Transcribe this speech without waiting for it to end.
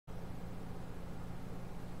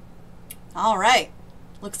All right.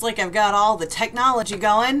 Looks like I've got all the technology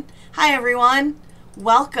going. Hi, everyone.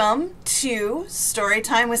 Welcome to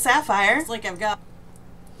Storytime with Sapphire. Looks like I've got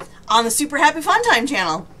on the Super Happy Fun Time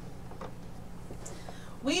channel.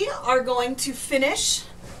 We are going to finish,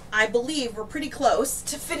 I believe we're pretty close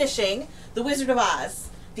to finishing The Wizard of Oz.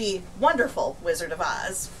 The wonderful Wizard of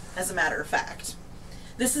Oz, as a matter of fact.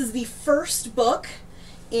 This is the first book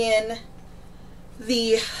in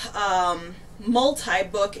the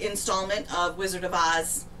multi-book installment of Wizard of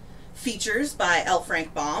Oz features by L.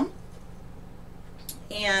 Frank Baum.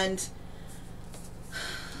 And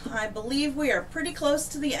I believe we are pretty close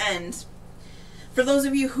to the end. For those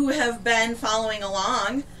of you who have been following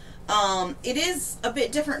along, it is a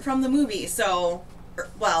bit different from the movie, so,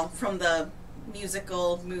 well, from the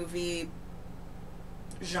musical movie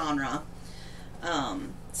genre.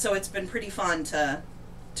 So it's been pretty fun to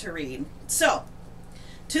read. So,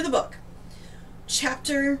 to the book.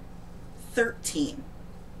 Chapter 13,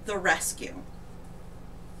 The Rescue.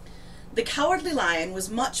 The Cowardly Lion was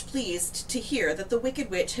much pleased to hear that the Wicked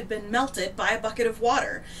Witch had been melted by a bucket of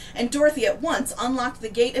water, and Dorothy at once unlocked the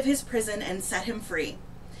gate of his prison and set him free.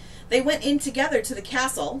 They went in together to the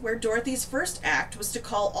castle, where Dorothy's first act was to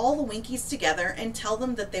call all the Winkies together and tell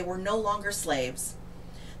them that they were no longer slaves.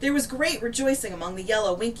 There was great rejoicing among the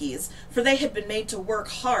yellow Winkies, for they had been made to work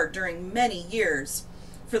hard during many years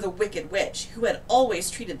for the Wicked Witch, who had always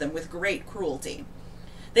treated them with great cruelty.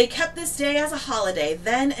 They kept this day as a holiday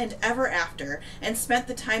then and ever after, and spent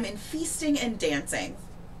the time in feasting and dancing.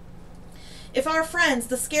 "If our friends,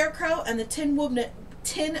 the Scarecrow and the Tin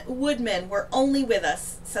Woodman, were only with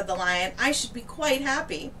us," said the Lion, "I should be quite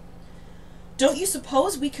happy." "Don't you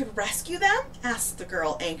suppose we could rescue them?" asked the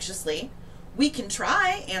girl anxiously. "We can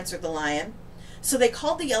try," answered the Lion. So they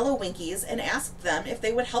called the yellow Winkies and asked them if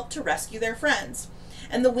they would help to rescue their friends.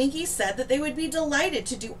 And the Winkies said that they would be delighted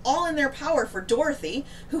to do all in their power for Dorothy,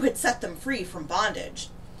 who had set them free from bondage.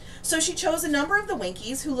 So she chose a number of the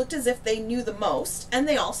Winkies who looked as if they knew the most, and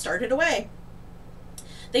they all started away.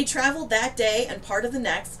 They traveled that day and part of the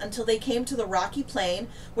next until they came to the rocky plain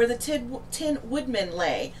where the Tin Woodman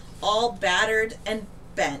lay, all battered and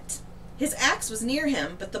bent. His axe was near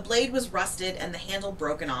him, but the blade was rusted and the handle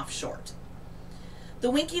broken off short. The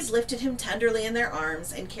Winkies lifted him tenderly in their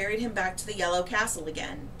arms and carried him back to the Yellow Castle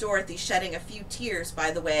again, Dorothy shedding a few tears by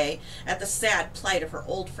the way at the sad plight of her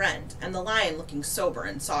old friend, and the Lion looking sober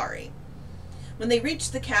and sorry. When they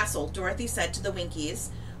reached the castle, Dorothy said to the Winkies,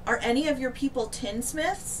 "Are any of your people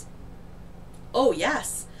tinsmiths?" "Oh,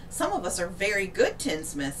 yes. Some of us are very good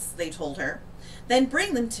tinsmiths," they told her. "Then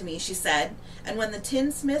bring them to me," she said, and when the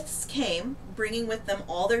tinsmiths came, bringing with them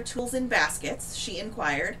all their tools in baskets, she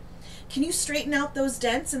inquired, "Can you straighten out those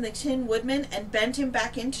dents in the Tin Woodman and bend him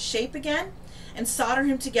back into shape again, and solder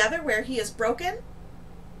him together where he is broken?"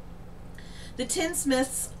 The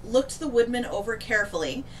tinsmiths looked the Woodman over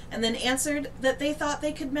carefully, and then answered that they thought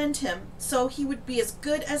they could mend him, so he would be as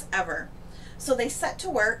good as ever. So they set to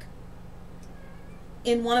work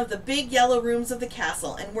in one of the big yellow rooms of the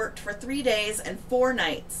castle, and worked for 3 days and 4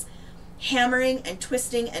 nights, hammering and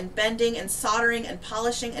twisting and bending and soldering and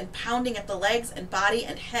polishing and pounding at the legs and body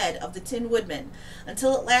and head of the Tin Woodman,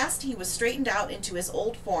 until at last he was straightened out into his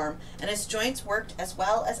old form, and his joints worked as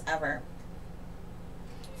well as ever.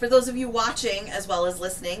 For those of you watching as well as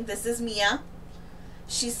listening, this is Mia.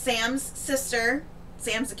 She's Sam's sister.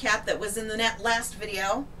 Sam's the cat that was in the last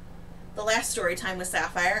video, the last story time with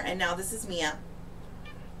Sapphire, and now this is Mia.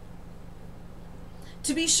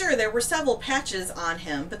 To be sure, there were several patches on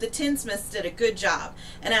him, but the tinsmiths did a good job,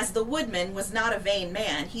 and as the Woodman was not a vain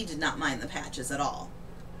man, he did not mind the patches at all.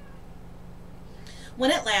 When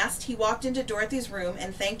at last he walked into Dorothy's room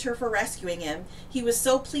and thanked her for rescuing him, he was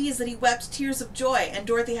so pleased that he wept tears of joy, and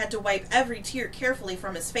Dorothy had to wipe every tear carefully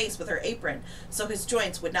from his face with her apron, so his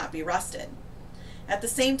joints would not be rusted. At the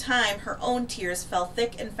same time, her own tears fell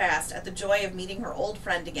thick and fast at the joy of meeting her old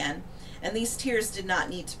friend again, and these tears did not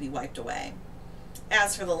need to be wiped away.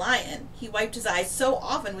 As for the Lion, he wiped his eyes so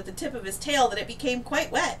often with the tip of his tail that it became quite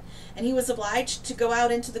wet, and he was obliged to go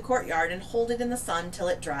out into the courtyard and hold it in the sun till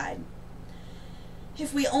it dried.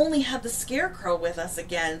 "If we only had the Scarecrow with us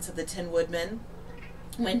again," said the Tin Woodman,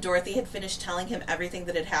 when Dorothy had finished telling him everything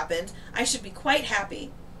that had happened, "I should be quite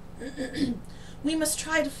happy." "We must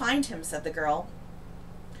try to find him," said the girl.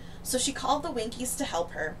 So she called the Winkies to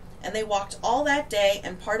help her, and they walked all that day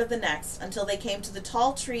and part of the next until they came to the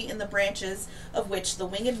tall tree in the branches of which the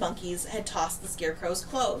winged monkeys had tossed the Scarecrow's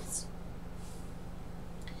clothes.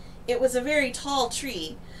 It was a very tall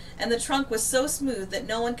tree, and the trunk was so smooth that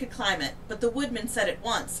no one could climb it, but the Woodman said at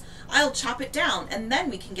once, "I'll chop it down, and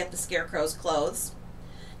then we can get the Scarecrow's clothes."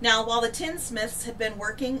 Now, while the tinsmiths had been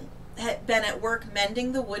working had been at work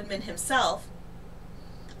mending the woodman himself,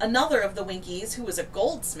 another of the Winkies, who was a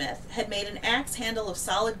goldsmith, had made an axe handle of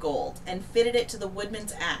solid gold and fitted it to the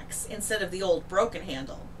woodman's axe instead of the old broken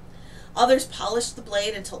handle. Others polished the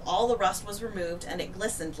blade until all the rust was removed and it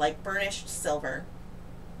glistened like burnished silver.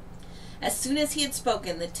 As soon as he had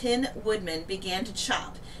spoken, the Tin Woodman began to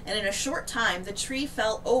chop, and in a short time the tree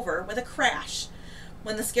fell over with a crash,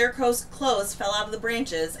 when the Scarecrow's clothes fell out of the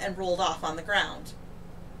branches and rolled off on the ground.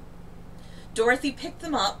 Dorothy picked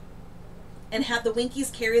them up and had the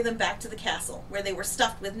Winkies carry them back to the castle, where they were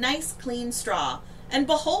stuffed with nice, clean straw. And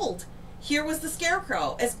behold, here was the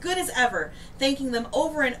Scarecrow, as good as ever, thanking them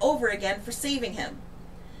over and over again for saving him.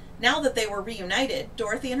 Now that they were reunited,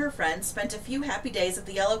 Dorothy and her friends spent a few happy days at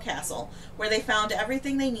the Yellow Castle, where they found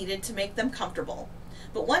everything they needed to make them comfortable.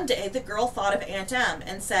 But one day the girl thought of Aunt Em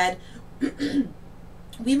and said,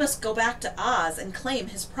 "We must go back to Oz and claim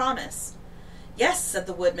his promise." "Yes," said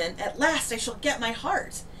the Woodman, "at last I shall get my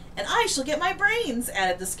heart." "And I shall get my brains,"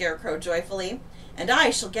 added the Scarecrow joyfully. "And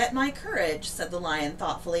I shall get my courage," said the Lion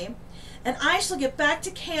thoughtfully. "And I shall get back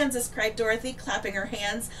to Kansas," cried Dorothy, clapping her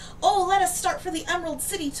hands. "Oh, let us start for the Emerald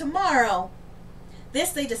City tomorrow."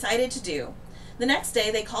 This they decided to do. The next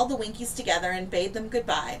day they called the Winkies together and bade them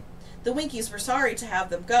goodbye. The Winkies were sorry to have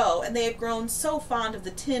them go, and they had grown so fond of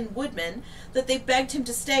the Tin Woodman that they begged him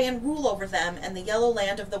to stay and rule over them and the Yellow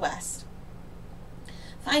Land of the West.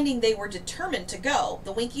 Finding they were determined to go,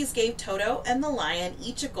 the Winkies gave Toto and the Lion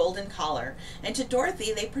each a golden collar, and to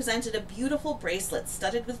Dorothy they presented a beautiful bracelet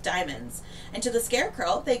studded with diamonds, and to the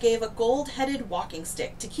Scarecrow they gave a gold-headed walking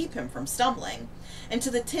stick to keep him from stumbling, and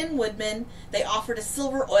to the Tin Woodman they offered a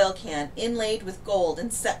silver oil can inlaid with gold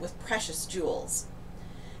and set with precious jewels.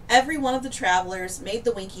 Every one of the travelers made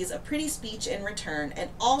the Winkies a pretty speech in return,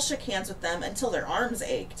 and all shook hands with them until their arms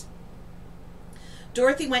ached.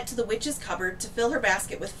 Dorothy went to the witch's cupboard to fill her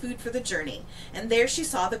basket with food for the journey, and there she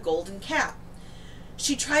saw the golden cap.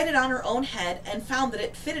 She tried it on her own head and found that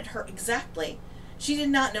it fitted her exactly. She did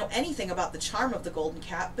not know anything about the charm of the golden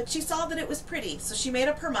cap, but she saw that it was pretty, so she made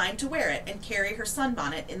up her mind to wear it and carry her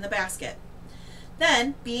sunbonnet in the basket.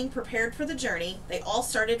 Then, being prepared for the journey, they all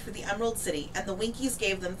started for the Emerald City, and the Winkies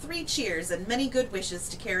gave them 3 cheers and many good wishes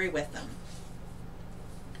to carry with them.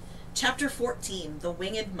 Chapter 14, The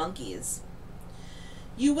Winged Monkeys.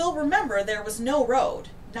 You will remember there was no road,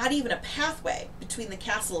 not even a pathway, between the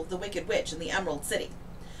castle of the Wicked Witch and the Emerald City.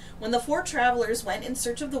 When the 4 travelers went in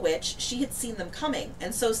search of the witch, she had seen them coming,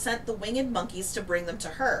 and so sent the winged monkeys to bring them to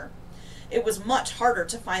her. It was much harder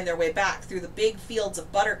to find their way back through the big fields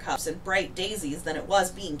of buttercups and bright daisies than it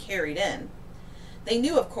was being carried in. They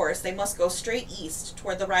knew, of course, they must go straight east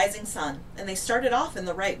toward the rising sun, and they started off in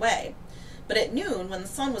the right way. But at noon, when the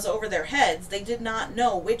sun was over their heads, they did not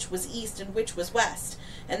know which was east and which was west,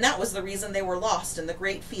 and that was the reason they were lost in the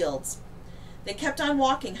great fields. They kept on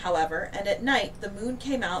walking, however, and at night the moon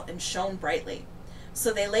came out and shone brightly.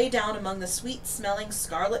 So they lay down among the sweet-smelling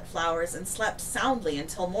scarlet flowers and slept soundly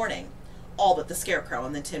until morning, all but the Scarecrow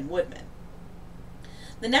and the Tin Woodman.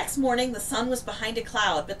 The next morning the sun was behind a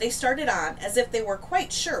cloud, but they started on as if they were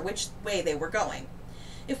quite sure which way they were going.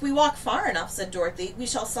 "If we walk far enough," said Dorothy, "we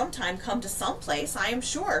shall sometime come to some place, I am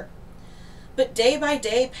sure." But day by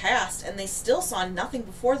day passed, and they still saw nothing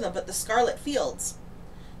before them but the scarlet fields.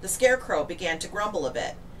 The Scarecrow began to grumble a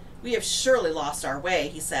bit. "We have surely lost our way,"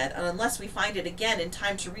 he said, "and unless we find it again in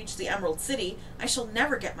time to reach the Emerald City, I shall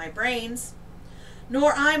never get my brains."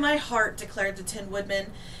 "Nor I my heart," declared the Tin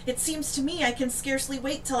Woodman. "It seems to me I can scarcely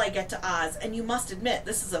wait till I get to Oz, and you must admit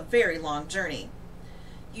this is a very long journey."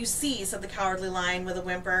 "You see," said the Cowardly Lion with a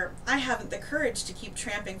whimper, "I haven't the courage to keep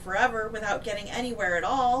tramping forever without getting anywhere at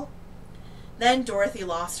all." Then Dorothy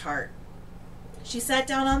lost heart. She sat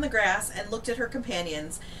down on the grass and looked at her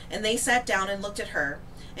companions, and they sat down and looked at her,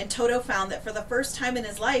 and Toto found that for the first time in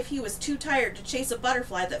his life he was too tired to chase a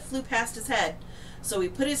butterfly that flew past his head, so he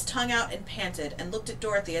put his tongue out and panted, and looked at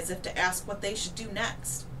Dorothy as if to ask what they should do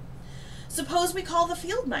next. "Suppose we call the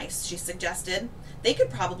field mice," she suggested. "They could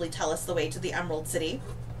probably tell us the way to the Emerald City."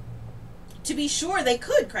 "To be sure they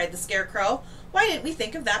could," cried the Scarecrow. "Why didn't we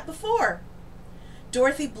think of that before?"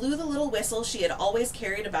 Dorothy blew the little whistle she had always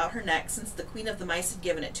carried about her neck since the Queen of the Mice had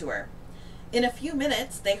given it to her. In a few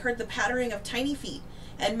minutes they heard the pattering of tiny feet,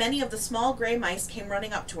 and many of the small gray mice came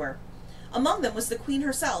running up to her. Among them was the Queen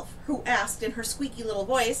herself, who asked in her squeaky little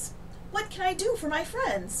voice, "What can I do for my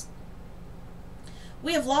friends?"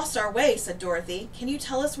 "We have lost our way," said Dorothy. "Can you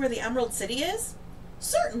tell us where the Emerald City is?"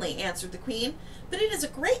 "Certainly," answered the Queen, "but it is a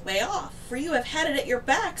great way off, for you have had it at your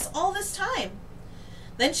backs all this time."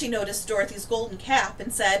 Then she noticed Dorothy's golden cap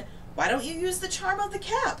and said, "Why don't you use the charm of the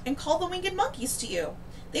cap and call the winged monkeys to you?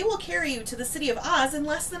 They will carry you to the city of Oz in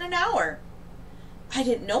less than an hour." "I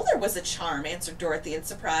didn't know there was a charm," answered Dorothy in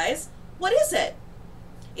surprise. "What is it?"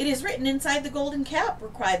 "It is written inside the golden cap,"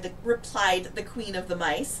 replied the Queen of the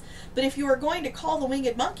Mice. "But if you are going to call the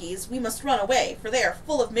winged monkeys, we must run away, for they are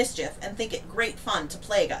full of mischief and think it great fun to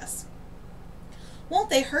plague us." "Won't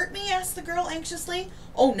they hurt me?" asked the girl anxiously.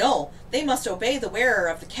 "Oh no, they must obey the wearer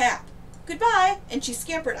of the cap. Goodbye," and she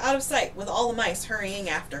scampered out of sight with all the mice hurrying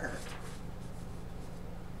after her.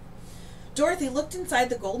 Dorothy looked inside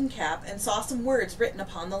the golden cap and saw some words written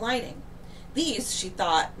upon the lining. These, she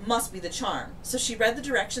thought, must be the charm, so she read the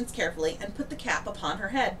directions carefully and put the cap upon her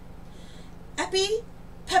head. "Epi,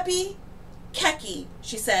 Peppy, Keki,"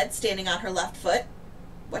 she said, standing on her left foot.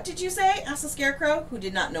 "What did you say?" asked the Scarecrow, who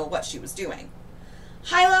did not know what she was doing.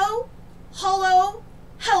 "Hilo, Holo,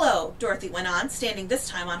 Hello," Dorothy went on, standing this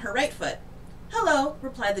time on her right foot. "Hello,"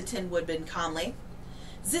 replied the Tin Woodman calmly.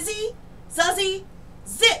 "Zizzy, Zuzzy,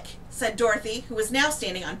 Zick," said Dorothy, who was now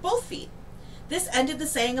standing on both feet. This ended the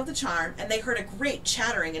saying of the charm, and they heard a great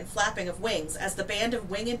chattering and flapping of wings as the band of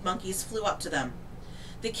winged monkeys flew up to them.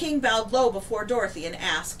 The king bowed low before Dorothy and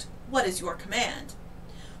asked, "What is your command?"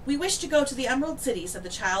 "We wish to go to the Emerald City," said the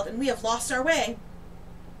child, "and we have lost our way."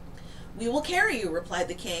 "We will carry you," replied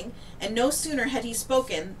the king, and no sooner had he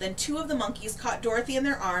spoken than two of the monkeys caught Dorothy in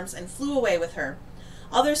their arms and flew away with her.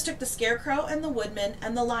 Others took the Scarecrow and the Woodman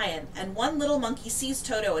and the Lion, and one little monkey seized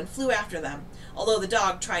Toto and flew after them, although the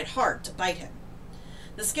dog tried hard to bite him.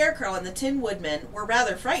 The Scarecrow and the Tin Woodman were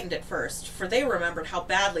rather frightened at first, for they remembered how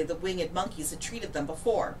badly the winged monkeys had treated them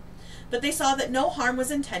before. But they saw that no harm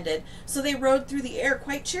was intended, so they rode through the air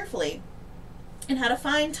quite cheerfully, and had a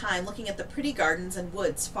fine time looking at the pretty gardens and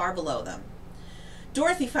woods far below them.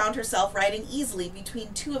 Dorothy found herself riding easily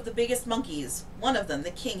between two of the biggest monkeys, one of them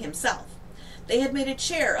the king himself. They had made a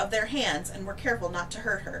chair of their hands and were careful not to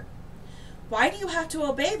hurt her. "Why do you have to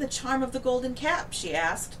obey the charm of the golden cap?" she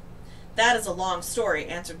asked. "That is a long story,"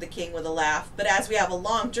 answered the king with a laugh, "but as we have a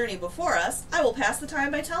long journey before us, I will pass the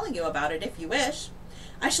time by telling you about it if you wish."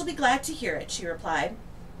 "I shall be glad to hear it," she replied.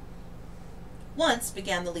 "Once,"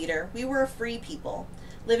 began the leader, "we were a free people,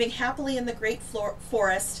 living happily in the great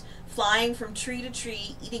forest, flying from tree to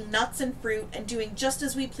tree, eating nuts and fruit, and doing just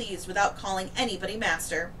as we pleased without calling anybody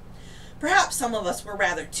master. Perhaps some of us were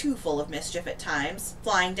rather too full of mischief at times,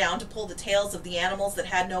 flying down to pull the tails of the animals that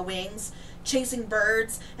had no wings, chasing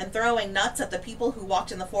birds, and throwing nuts at the people who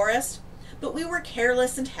walked in the forest. But we were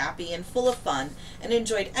careless and happy and full of fun, and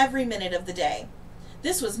enjoyed every minute of the day.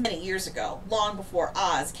 This was many years ago, long before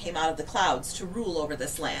Oz came out of the clouds to rule over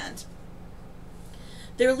this land.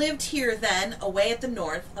 There lived here then, away at the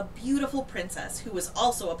north, a beautiful princess who was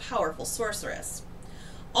also a powerful sorceress.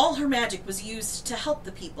 All her magic was used to help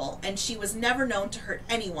the people, and she was never known to hurt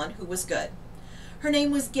anyone who was good. Her name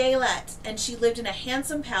was Gaylette, and she lived in a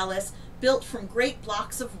handsome palace built from great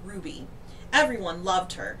blocks of ruby. Everyone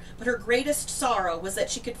loved her, but her greatest sorrow was that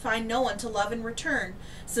she could find no one to love in return,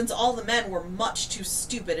 since all the men were much too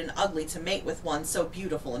stupid and ugly to mate with one so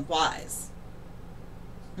beautiful and wise.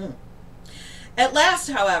 At last,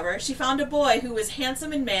 however, she found a boy who was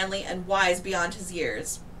handsome and manly and wise beyond his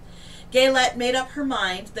years. Gaylette made up her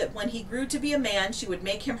mind that when he grew to be a man, she would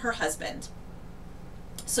make him her husband.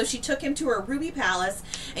 So she took him to her ruby palace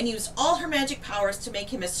and used all her magic powers to make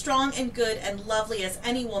him as strong and good and lovely as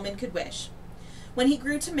any woman could wish. When he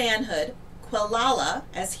grew to manhood, Quilala,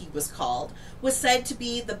 as he was called, was said to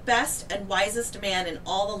be the best and wisest man in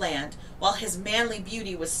all the land, while his manly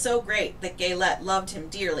beauty was so great that Gaylette loved him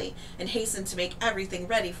dearly and hastened to make everything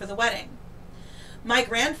ready for the wedding. My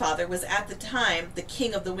grandfather was at the time the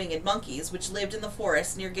king of the winged monkeys, which lived in the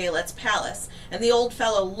forest near Gaylette's palace, and the old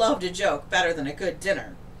fellow loved a joke better than a good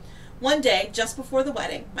dinner. One day, just before the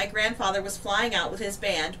wedding, my grandfather was flying out with his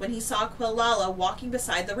band when he saw Quilala walking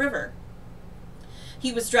beside the river.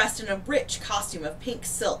 He was dressed in a rich costume of pink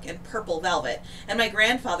silk and purple velvet, and my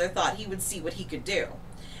grandfather thought he would see what he could do.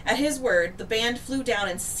 At his word, the band flew down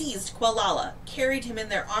and seized Quilala, carried him in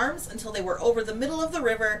their arms until they were over the middle of the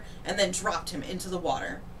river, and then dropped him into the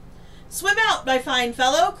water. "Swim out, my fine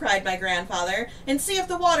fellow," cried my grandfather, "and see if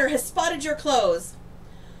the water has spotted your clothes."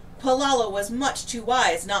 Quilala was much too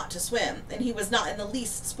wise not to swim, and he was not in the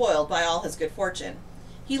least spoiled by all his good fortune.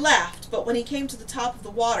 He laughed, but when he came to the top of the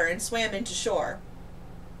water and swam into shore,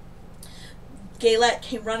 Gaylette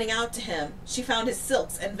came running out to him. She found his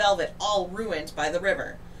silks and velvet all ruined by the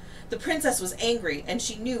river. The princess was angry, and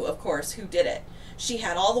she knew, of course, who did it. She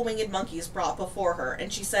had all the winged monkeys brought before her,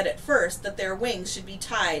 and she said at first that their wings should be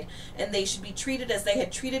tied, and they should be treated as they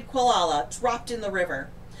had treated Quilala, dropped in the river.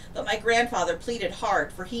 But my grandfather pleaded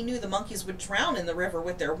hard, for he knew the monkeys would drown in the river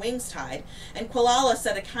with their wings tied, and Quilala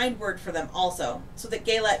said a kind word for them also, so that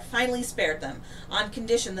Galet finally spared them, on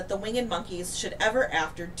condition that the winged monkeys should ever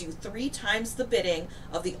after do 3 times the bidding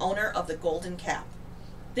of the owner of the golden cap.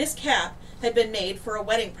 This cap had been made for a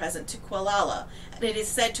wedding present to Quilala, and it is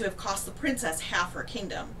said to have cost the princess half her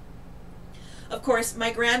kingdom. Of course,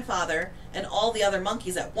 my grandfather and all the other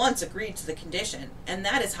monkeys at once agreed to the condition, and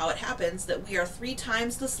that is how it happens that we are 3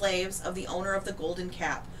 times the slaves of the owner of the golden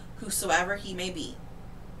cap, whosoever he may be.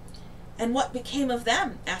 And what became of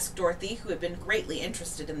them? Asked Dorothy, who had been greatly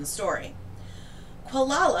interested in the story.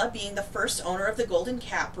 Quilala, being the first owner of the golden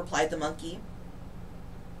cap, replied the monkey,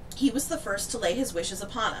 he was the first to lay his wishes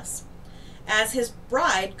upon us. As his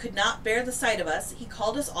bride could not bear the sight of us, he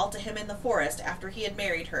called us all to him in the forest after he had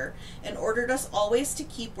married her, and ordered us always to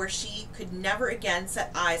keep where she could never again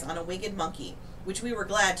set eyes on a winged monkey, which we were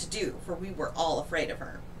glad to do, for we were all afraid of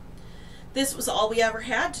her. This was all we ever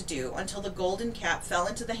had to do until the golden cap fell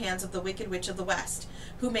into the hands of the Wicked Witch of the West,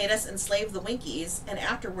 who made us enslave the Winkies, and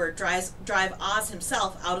afterward drive Oz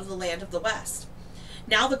himself out of the land of the West.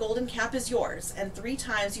 Now the golden cap is yours, and 3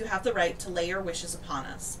 times you have the right to lay your wishes upon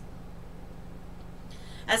us.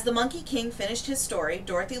 As the Monkey King finished his story,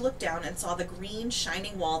 Dorothy looked down and saw the green,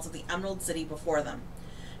 shining walls of the Emerald City before them.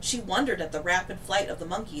 She wondered at the rapid flight of the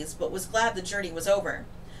monkeys, but was glad the journey was over.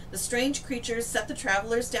 The strange creatures set the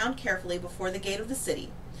travelers down carefully before the gate of the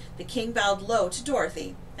city. The king bowed low to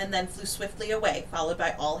Dorothy, and then flew swiftly away, followed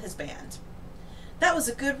by all his band. "That was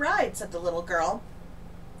a good ride," said the little girl.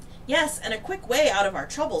 "Yes, and a quick way out of our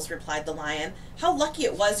troubles," replied the lion. "How lucky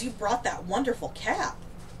it was you brought that wonderful cap."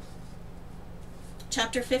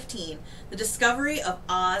 Chapter 15, The Discovery of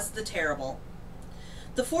Oz the Terrible.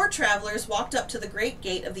 The 4 travelers walked up to the great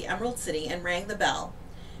gate of the Emerald City and rang the bell.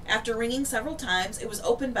 After ringing several times, it was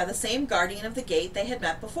opened by the same guardian of the gate they had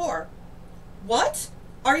met before. "What?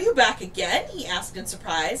 Are you back again?" he asked in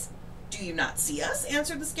surprise. "Do you not see us?"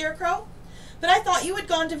 answered the Scarecrow. "But I thought you had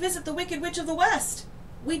gone to visit the Wicked Witch of the West."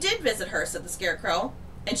 "We did visit her," said the Scarecrow.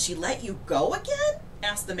 "And she let you go again?"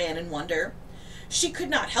 asked the man in wonder. "She could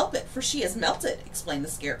not help it, for she is melted," explained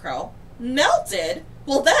the Scarecrow. "Melted?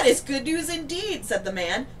 Well, that is good news indeed," said the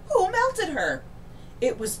man. "Who melted her?"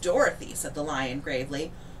 "It was Dorothy," said the lion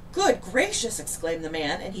gravely. "Good gracious!" exclaimed the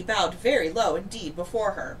man, and he bowed very low indeed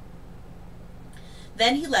before her.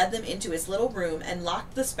 Then he led them into his little room and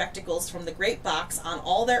locked the spectacles from the great box on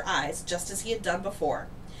all their eyes, just as he had done before.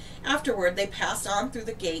 Afterward they passed on through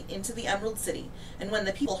the gate into the Emerald City, and when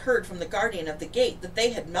the people heard from the guardian of the gate that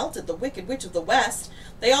they had melted the Wicked Witch of the West,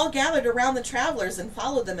 they all gathered around the travelers and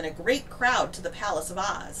followed them in a great crowd to the Palace of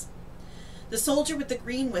Oz. The soldier with the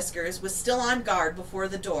green whiskers was still on guard before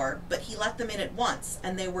the door, but he let them in at once,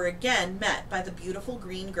 and they were again met by the beautiful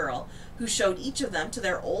green girl, who showed each of them to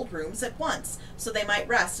their old rooms at once, so they might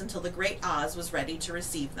rest until the great Oz was ready to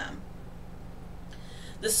receive them.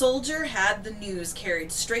 The soldier had the news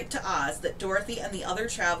carried straight to Oz that Dorothy and the other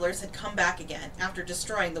travelers had come back again after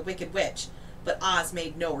destroying the Wicked Witch, but Oz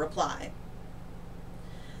made no reply.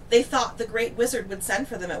 They thought the great wizard would send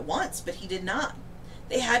for them at once, but he did not.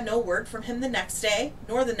 They had no word from him the next day,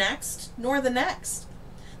 nor the next, nor the next.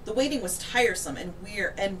 The waiting was tiresome and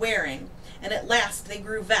wearing, and at last they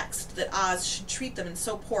grew vexed that Oz should treat them in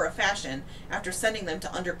so poor a fashion after sending them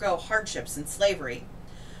to undergo hardships and slavery.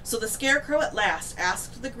 So the Scarecrow at last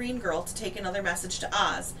asked the green girl to take another message to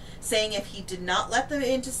Oz, saying if he did not let them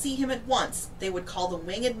in to see him at once, they would call the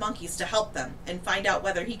winged monkeys to help them, and find out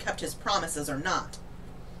whether he kept his promises or not.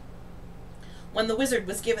 When the wizard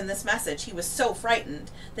was given this message, he was so frightened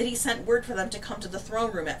that he sent word for them to come to the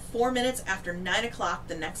throne room at 4 minutes after 9 o'clock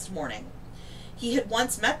the next morning. He had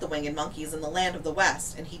once met the winged monkeys in the land of the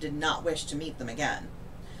West, and he did not wish to meet them again.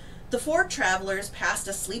 The 4 travelers passed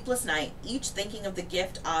a sleepless night, each thinking of the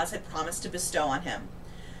gift Oz had promised to bestow on him.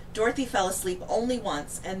 Dorothy fell asleep only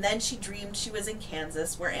once, and then she dreamed she was in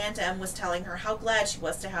Kansas, where Aunt Em was telling her how glad she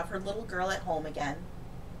was to have her little girl at home again.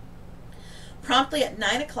 Promptly at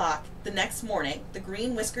 9 o'clock the next morning, the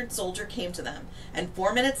green-whiskered soldier came to them, and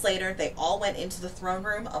 4 minutes later they all went into the throne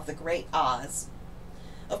room of the great Oz.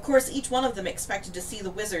 Of course, each one of them expected to see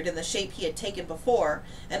the wizard in the shape he had taken before,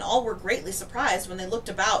 and all were greatly surprised when they looked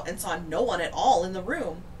about and saw no one at all in the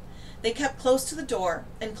room. They kept close to the door,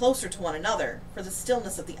 and closer to one another, for the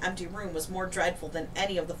stillness of the empty room was more dreadful than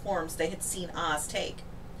any of the forms they had seen Oz take.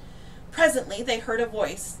 Presently they heard a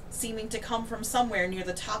voice, seeming to come from somewhere near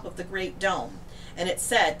the top of the great dome, and it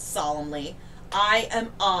said solemnly, "I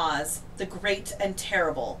am Oz, the great and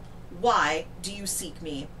terrible. Why do you seek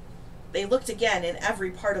me?" They looked again in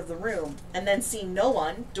every part of the room, and then seeing no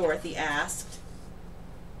one, Dorothy asked,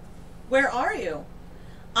 "Where are you?"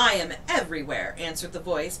 I am everywhere, answered the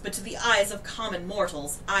voice, but to the eyes of common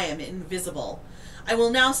mortals I am invisible. I will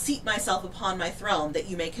now seat myself upon my throne, that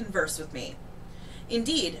you may converse with me.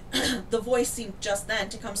 Indeed, the voice seemed just then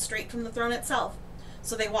to come straight from the throne itself,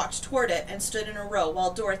 so they walked toward it and stood in a row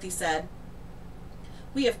while Dorothy said,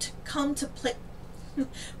 We have come to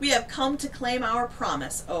claim our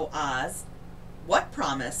promise, O Oz. What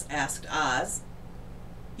promise? Asked Oz.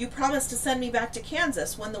 You promised to send me back to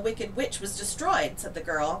Kansas when the Wicked Witch was destroyed, said the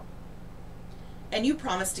girl. And you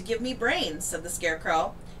promised to give me brains, said the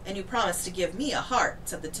Scarecrow. And you promised to give me a heart,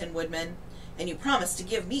 said the Tin Woodman. And you promised to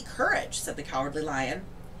give me courage, said the Cowardly Lion.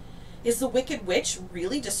 Is the Wicked Witch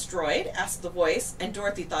really destroyed? Asked the voice, and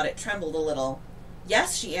Dorothy thought it trembled a little.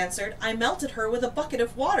 Yes, she answered. I melted her with a bucket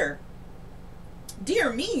of water.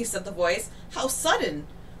 Dear me, said the voice. How sudden!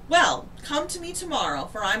 Well, come to me tomorrow,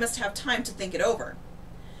 for I must have time to think it over.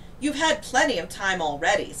 You've had plenty of time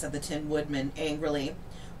already, said the Tin Woodman angrily.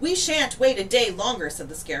 We shan't wait a day longer, said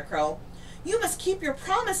the Scarecrow. You must keep your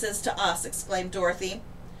promises to us, exclaimed Dorothy.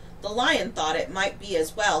 The lion thought it might be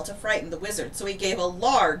as well to frighten the wizard, so he gave a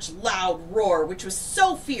large, loud roar, which was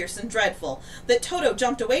so fierce and dreadful that Toto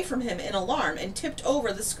jumped away from him in alarm and tipped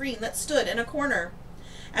over the screen that stood in a corner.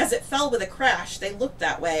 As it fell with a crash, they looked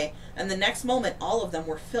that way, and the next moment all of them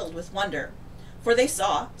were filled with wonder. For they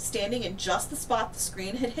saw, standing in just the spot the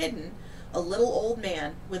screen had hidden, a little old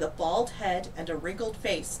man with a bald head and a wrinkled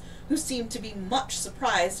face, who seemed to be much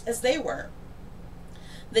surprised as they were.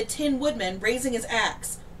 The Tin Woodman, raising his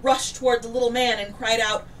axe, rushed toward the little man and cried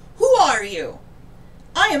out, Who are you?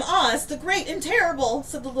 I am Oz, the Great and Terrible,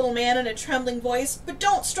 said the little man in a trembling voice, but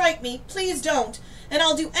don't strike me, please don't, and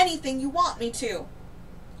I'll do anything you want me to.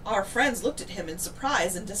 Our friends looked at him in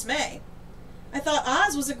surprise and dismay. I thought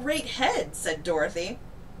Oz was a great head, said Dorothy.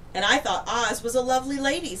 And I thought Oz was a lovely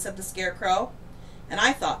lady, said the Scarecrow. And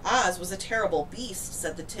I thought Oz was a terrible beast,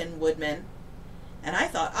 said the Tin Woodman. And I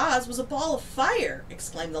thought Oz was a ball of fire,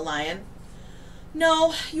 exclaimed the lion.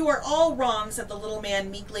 No, you are all wrong, said the little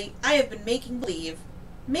man meekly. I have been making believe.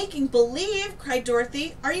 Making believe? Cried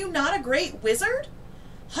Dorothy. Are you not a great wizard?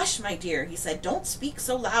 Hush, my dear, he said. Don't speak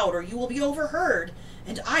so loud or you will be overheard,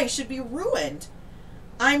 and I should be ruined.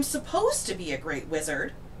 I'm supposed to be a great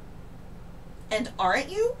wizard. And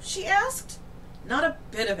aren't you? She asked. Not a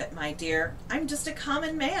bit of it, my dear. I'm just a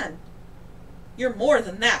common man. You're more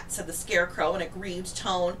than that, said the Scarecrow in a grieved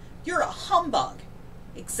tone. You're a humbug.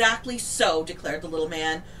 Exactly so, declared the little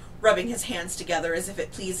man, rubbing his hands together as if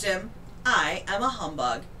it pleased him. I am a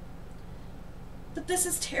humbug. But this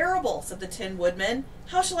is terrible, said the Tin Woodman.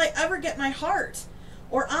 How shall I ever get my heart?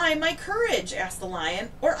 Or I my courage, asked the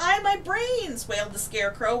lion. Or I my brains, wailed the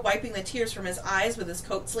Scarecrow, wiping the tears from his eyes with his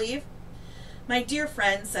coat sleeve. My dear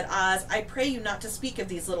friend, said Oz, I pray you not to speak of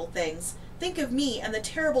these little things. Think of me and the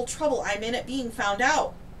terrible trouble I'm in at being found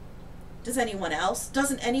out. Doesn't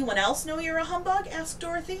anyone else know you're a humbug? Asked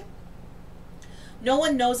Dorothy. No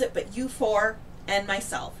one knows it but you four and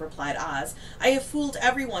myself, replied Oz. I have fooled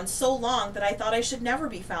everyone so long that I thought I should never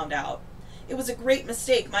be found out. It was a great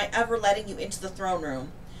mistake my ever letting you into the throne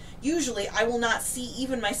room. Usually I will not see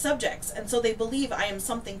even my subjects, and so they believe I am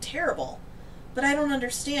something terrible. But I don't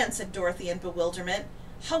understand, said Dorothy in bewilderment.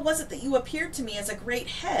 How was it that you appeared to me as a great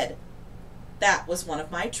head? That was one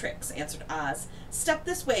of my tricks, answered Oz. Step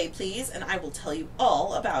this way, please, and I will tell you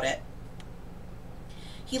all about it.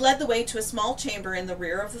 He led the way to a small chamber in the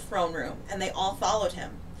rear of the throne room, and they all followed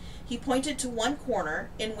him. He pointed to one corner,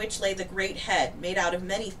 in which lay the great head, made out of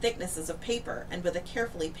many thicknesses of paper, and with a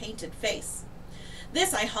carefully painted face.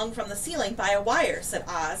 This I hung from the ceiling by a wire, said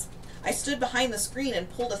Oz. I stood behind the screen and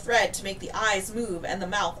pulled a thread to make the eyes move and the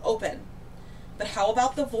mouth open. But how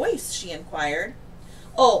about the voice? She inquired.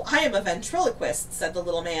 Oh, I am a ventriloquist, said the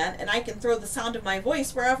little man, and I can throw the sound of my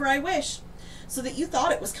voice wherever I wish, so that you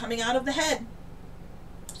thought it was coming out of the head.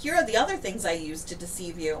 Here are the other things I used to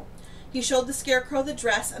deceive you. He showed the Scarecrow the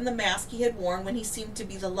dress and the mask he had worn when he seemed to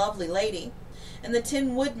be the lovely lady, and the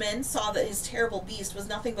Tin Woodman saw that his terrible beast was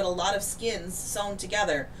nothing but a lot of skins sewn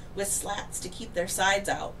together with slats to keep their sides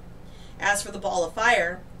out. As for the ball of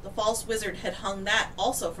fire, the false wizard had hung that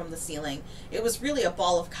also from the ceiling. It was really a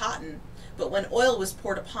ball of cotton, but when oil was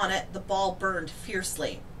poured upon it, the ball burned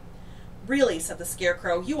fiercely. Really, said the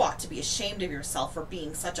Scarecrow, you ought to be ashamed of yourself for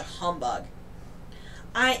being such a humbug.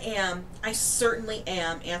 I certainly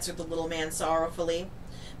am, answered the little man sorrowfully,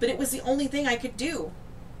 but it was the only thing I could do.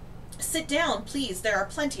 Sit down, please, there are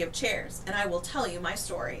plenty of chairs, and I will tell you my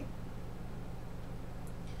story.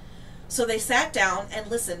 So they sat down and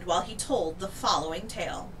listened while he told the following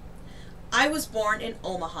tale. I was born in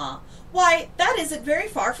Omaha. Why, that isn't very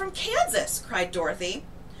far from Kansas, cried Dorothy.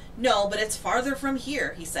 No, but it's farther from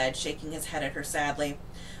here, he said, shaking his head at her sadly.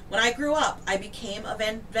 When I grew up, I became a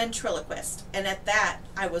ventriloquist, and at that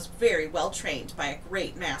I was very well trained by a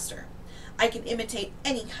great master. I can imitate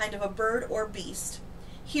any kind of a bird or beast.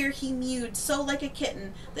 Here he mewed so like a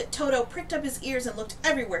kitten that Toto pricked up his ears and looked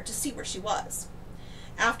everywhere to see where she was.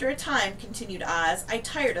 After a time, continued Oz, I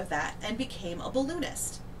tired of that and became a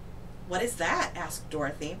balloonist. What is that? Asked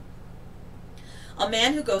Dorothy. A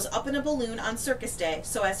man who goes up in a balloon on circus day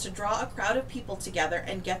so as to draw a crowd of people together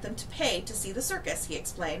and get them to pay to see the circus, he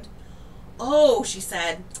explained. Oh, she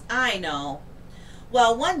said, I know.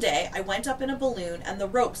 Well, one day I went up in a balloon and the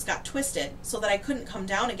ropes got twisted so that I couldn't come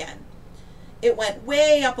down again. It went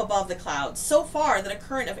way up above the clouds, so far that a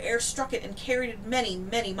current of air struck it and carried it many,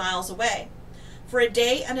 many miles away. For a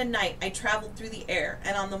day and a night I traveled through the air,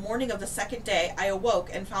 and on the morning of the second day I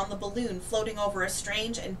awoke and found the balloon floating over a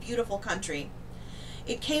strange and beautiful country.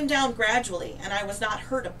 It came down gradually, and I was not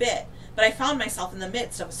hurt a bit, but I found myself in the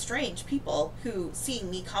midst of strange people who,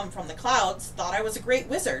 seeing me come from the clouds, thought I was a great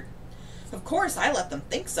wizard. Of course I let them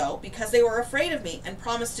think so, because they were afraid of me and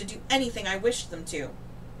promised to do anything I wished them to.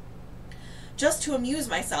 Just to amuse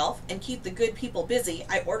myself and keep the good people busy,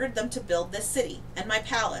 I ordered them to build this city and my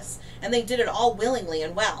palace, and they did it all willingly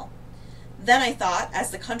and well. Then I thought,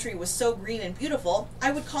 as the country was so green and beautiful,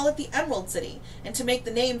 I would call it the Emerald City, and to make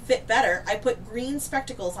the name fit better, I put green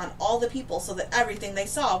spectacles on all the people so that everything they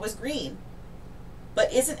saw was green.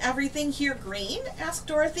 But isn't everything here green? Asked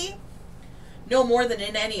Dorothy. No more than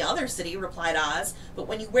in any other city, replied Oz, but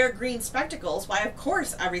when you wear green spectacles, why of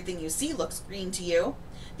course everything you see looks green to you.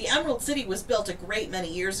 The Emerald City was built a great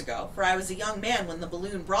many years ago, for I was a young man when the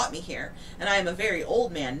balloon brought me here, and I am a very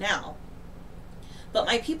old man now. But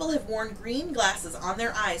my people have worn green glasses on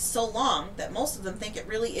their eyes so long that most of them think it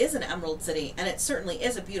really is an Emerald City, and it certainly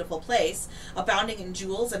is a beautiful place, abounding in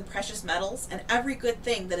jewels and precious metals, and every good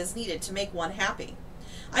thing that is needed to make one happy.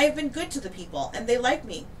 I have been good to the people, and they like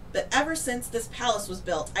me, but ever since this palace was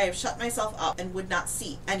built, I have shut myself up and would not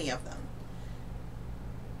see any of them.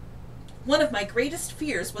 One of my greatest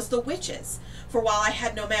fears was the witches, for while I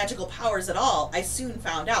had no magical powers at all, I soon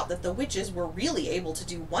found out that the witches were really able to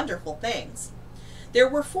do wonderful things. There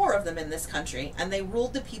were 4 of them in this country, and they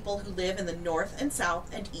ruled the people who live in the north and south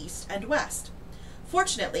and east and west.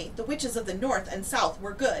 Fortunately, the witches of the north and south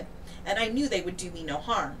were good, and I knew they would do me no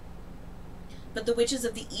harm. But the witches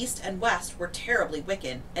of the east and west were terribly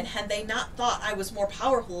wicked, and had they not thought I was more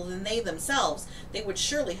powerful than they themselves, they would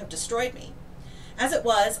surely have destroyed me. As it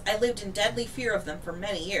was, I lived in deadly fear of them for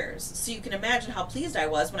many years, so you can imagine how pleased I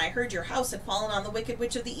was when I heard your house had fallen on the wicked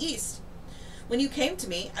witch of the east. When you came to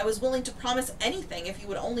me, I was willing to promise anything if you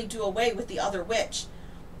would only do away with the other witch.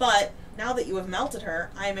 But, now that you have melted her,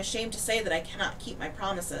 I am ashamed to say that I cannot keep my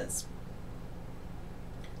promises.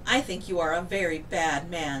 I think you are a very bad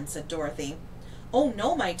man, said Dorothy. Oh,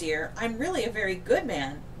 no, my dear, I'm really a very good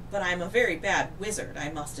man, but I'm a very bad wizard, I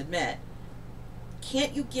must admit.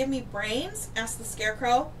 Can't you give me brains? Asked the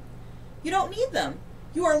Scarecrow. You don't need them.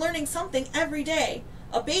 You are learning something every day.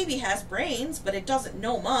 A baby has brains, but it doesn't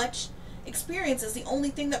know much. Experience is the only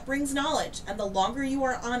thing that brings knowledge, and the longer you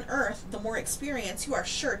are on Earth, the more experience you are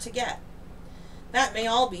sure to get. That may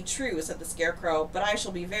all be true, said the Scarecrow, but I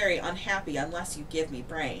shall be very unhappy unless you give me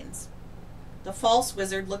brains. The false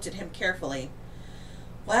wizard looked at him carefully.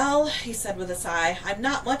 Well, he said with a sigh, I'm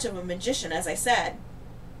not much of a magician, as I said.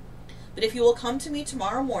 But if you will come to me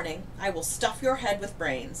tomorrow morning, I will stuff your head with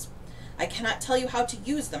brains. I cannot tell you how to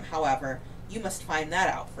use them, however. You must find that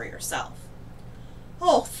out for yourself.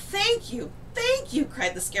 Oh, thank you,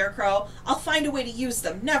 cried the Scarecrow. I'll find a way to use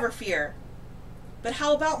them, never fear. But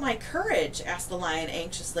how about my courage? Asked the Lion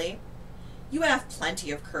anxiously. You have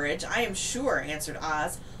plenty of courage, I am sure, answered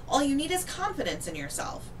Oz. All you need is confidence in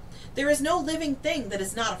yourself. There is no living thing that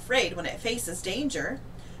is not afraid when it faces danger.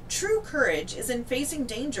 True courage is in facing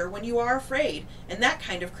danger when you are afraid, and that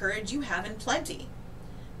kind of courage you have in plenty.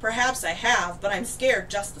 Perhaps I have, but I'm scared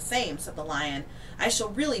just the same, said the Lion. I shall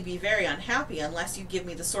really be very unhappy unless you give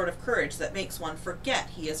me the sort of courage that makes one forget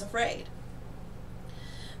he is afraid.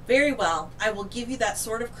 Very well, I will give you that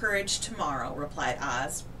sort of courage tomorrow, replied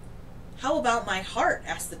Oz. How about my heart?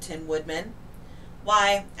 Asked the Tin Woodman.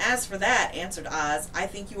 Why, as for that, answered Oz, I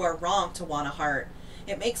think you are wrong to want a heart.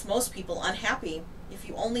 It makes most people unhappy. If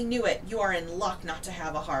you only knew it, you are in luck not to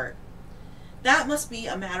have a heart. That must be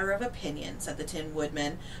a matter of opinion, said the Tin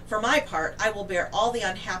Woodman. For my part, I will bear all the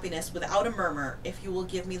unhappiness without a murmur, if you will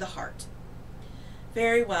give me the heart.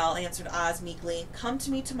 Very well, answered Oz meekly. Come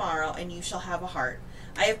to me tomorrow, and you shall have a heart.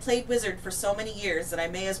 I have played wizard for so many years that I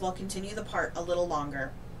may as well continue the part a little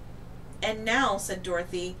longer. And now, said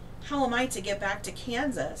Dorothy, how am I to get back to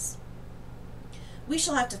Kansas? "We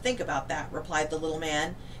shall have to think about that," replied the little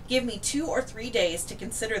man. "Give me 2 or 3 days to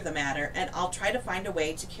consider the matter, and I'll try to find a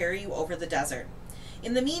way to carry you over the desert.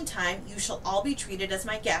 In the meantime, you shall all be treated as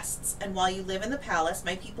my guests, and while you live in the palace,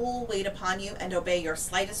 my people will wait upon you and obey your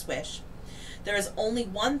slightest wish. There is only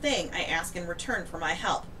one thing I ask in return for my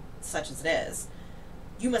help, such as it is.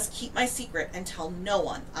 You must keep my secret and tell no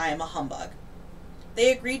one I am a humbug." They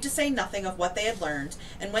agreed to say nothing of what they had learned,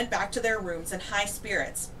 and went back to their rooms in high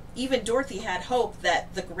spirits. Even Dorothy had hoped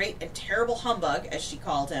that the great and terrible humbug, as she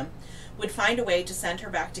called him, would find a way to send her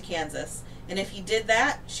back to Kansas, and if he did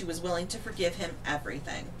that, she was willing to forgive him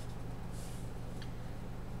everything.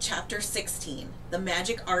 Chapter 16. The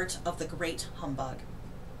Magic Art of the Great Humbug.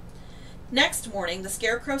 Next morning, the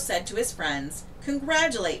Scarecrow said to his friends,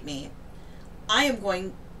 "Congratulate me. I am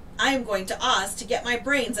going to Oz to get my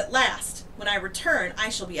brains at last. When I return, I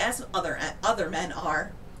shall be as other men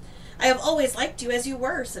are." "I have always liked you as you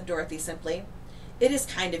were," said Dorothy simply. "It is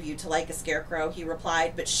kind of you to like a scarecrow," he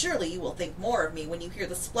replied, "but surely you will think more of me when you hear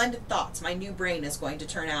the splendid thoughts my new brain is going to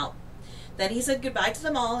turn out." Then he said goodbye to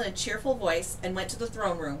them all in a cheerful voice and went to the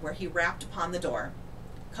throne room, where he rapped upon the door.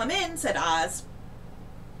 "Come in," said Oz.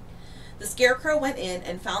 The Scarecrow went in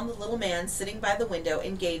and found the little man sitting by the window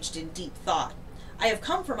engaged in deep thought. "I have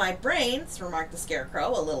come for my brains," remarked the Scarecrow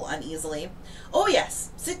a little uneasily. "Oh yes,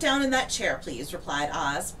 sit down in that chair, please," replied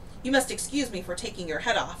Oz. "You must excuse me for taking your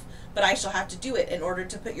head off, but I shall have to do it in order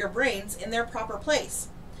to put your brains in their proper place."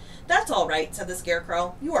 "That's all right," said the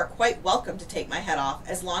Scarecrow. "You are quite welcome to take my head off,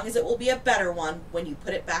 as long as it will be a better one when you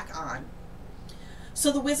put it back on."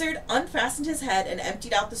 So the Wizard unfastened his head and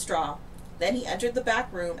emptied out the straw. Then he entered the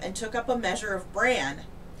back room and took up a measure of bran,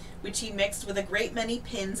 which he mixed with a great many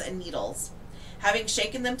pins and needles. Having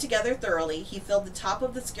shaken them together thoroughly, he filled the top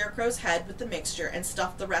of the Scarecrow's head with the mixture and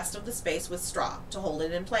stuffed the rest of the space with straw to hold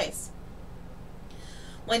it in place.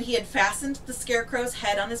 When he had fastened the Scarecrow's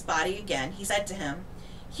head on his body again, he said to him,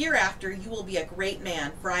 "Hereafter you will be a great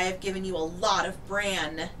man, for I have given you a lot of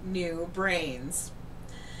brand new brains."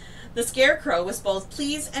 The Scarecrow was both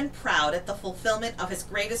pleased and proud at the fulfillment of his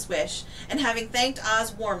greatest wish, and having thanked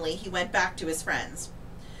Oz warmly, he went back to his friends.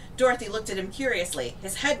 Dorothy looked at him curiously.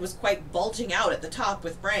 His head was quite bulging out at the top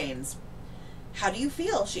with brains. "How do you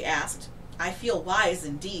feel?" she asked. "I feel wise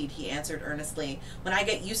indeed," he answered earnestly. "When I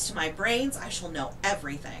get used to my brains, I shall know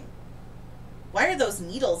everything." "Why are those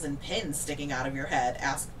needles and pins sticking out of your head?"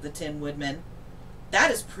 asked the Tin Woodman.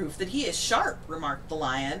 "That is proof that he is sharp," remarked the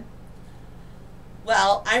Lion.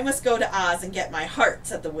 "Well, I must go to Oz and get my heart,"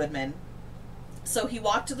 said the Woodman. So he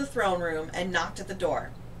walked to the throne room and knocked at the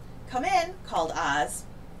door. "Come in," called Oz,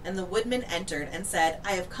 and the Woodman entered and said,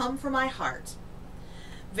 "I have come for my heart."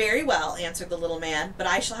 "Very well," answered the little man, "but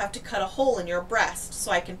I shall have to cut a hole in your breast so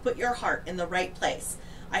I can put your heart in the right place.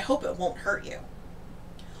 I hope it won't hurt you."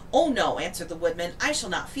 "Oh no," answered the Woodman, "I shall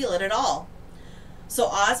not feel it at all." So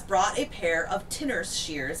Oz brought a pair of tinner's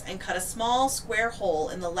shears and cut a small square hole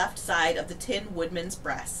in the left side of the Tin Woodman's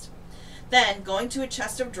breast. Then, going to a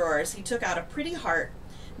chest of drawers, he took out a pretty heart,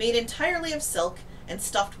 made entirely of silk and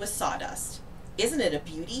stuffed with sawdust. "Isn't it a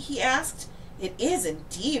beauty?" he asked. "It is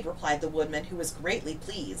indeed," replied the Woodman, who was greatly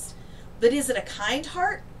pleased. "But is it a kind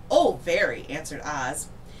heart?" "Oh, very," answered Oz.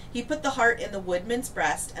 He put the heart in the Woodman's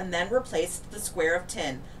breast and then replaced the square of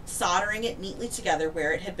tin, soldering it neatly together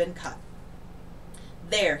where it had been cut.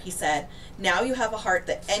 "There," he said, "now you have a heart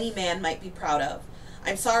that any man might be proud of.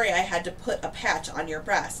 I'm sorry I had to put a patch on your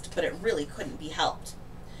breast, but it really couldn't be helped."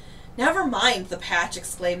 "Never mind the patch,"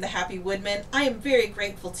 exclaimed the happy Woodman. "I am very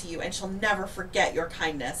grateful to you and shall never forget your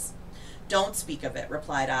kindness." "Don't speak of it,"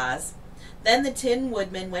 replied Oz. Then the Tin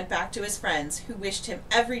Woodman went back to his friends, who wished him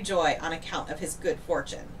every joy on account of his good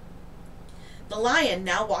fortune. The Lion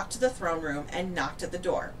now walked to the throne room and knocked at the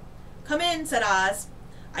door. "Come in," said Oz.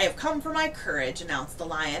 "I have come for my courage," announced the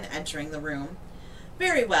Lion, entering the room.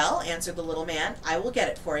 "Very well," answered the little man. "I will get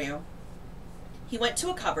it for you." He went to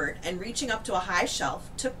a cupboard and, reaching up to a high shelf,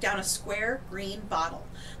 took down a square green bottle,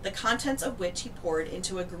 the contents of which he poured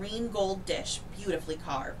into a green gold dish, beautifully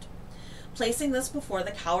carved. Placing this before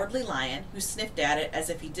the Cowardly Lion, who sniffed at it as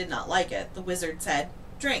if he did not like it, the Wizard said,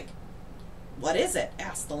 "Drink." "What is it?"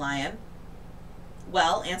 asked the Lion.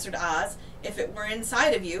 "Well," answered Oz, "if it were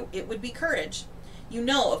inside of you, it would be courage. You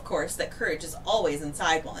know, of course, that courage is always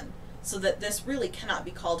inside one, so that this really cannot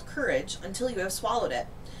be called courage until you have swallowed it.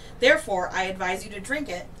 Therefore, I advise you to drink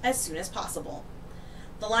it as soon as possible."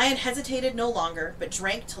 The Lion hesitated no longer, but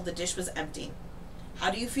drank till the dish was empty.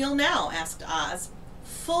 "How do you feel now?" asked Oz.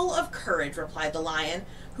 "Full of courage," replied the Lion,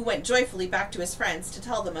 who went joyfully back to his friends to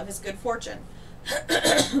tell them of his good fortune.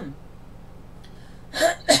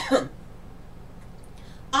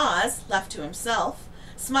 Oz, left to himself,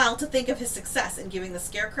 smiled to think of his success in giving the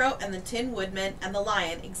Scarecrow and the Tin Woodman and the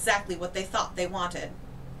Lion exactly what they thought they wanted.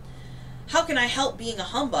 "How can I help being a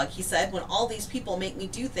humbug," he said, "when all these people make me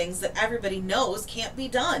do things that everybody knows can't be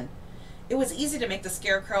done?" It was easy to make the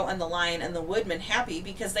Scarecrow and the Lion and the Woodman happy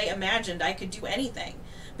because they imagined I could do anything,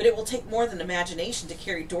 but it will take more than imagination to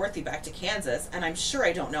carry Dorothy back to Kansas, and I'm sure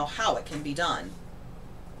I don't know how it can be done.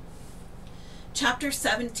 Chapter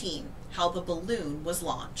 17, How the Balloon Was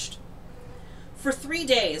Launched. For 3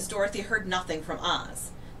 days, Dorothy heard nothing from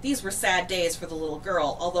Oz. These were sad days for the little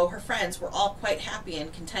girl, although her friends were all quite happy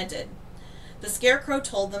and contented. The Scarecrow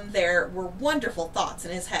told them there were wonderful thoughts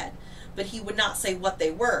in his head, but he would not say what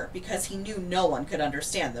they were because he knew no one could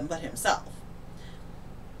understand them but himself.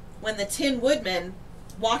 When the Tin Woodman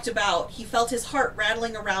walked about, he felt his heart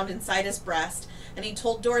rattling around inside his breast, and he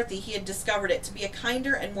told Dorothy he had discovered it to be a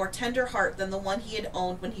kinder and more tender heart than the one he had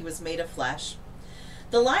owned when he was made of flesh.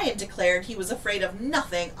 The Lion declared he was afraid of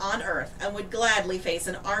nothing on earth and would gladly face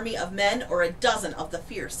an army of men or a dozen of the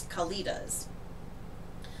fierce Kalidas.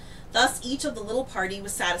 Thus each of the little party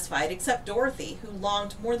was satisfied except Dorothy, who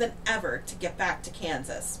longed more than ever to get back to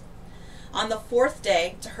Kansas. On the 4th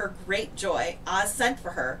day, to her great joy, Oz sent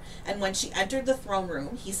for her, and when she entered the throne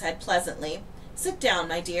room, he said pleasantly, "Sit down,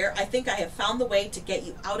 my dear. I think I have found the way to get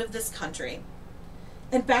you out of this country."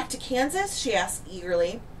 "And back to Kansas?" she asked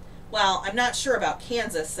eagerly. "Well, I'm not sure about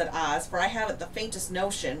Kansas," said Oz, "for I haven't the faintest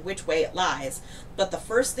notion which way it lies, but the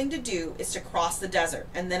first thing to do is to cross the desert,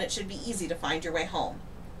 and then it should be easy to find your way home."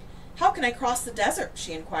 "How can I cross the desert?"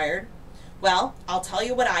 she inquired. "Well, I'll tell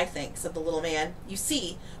you what I think," said the little man. "You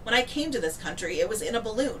see, when I came to this country, it was in a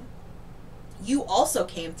balloon. You also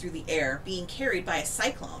came through the air, being carried by a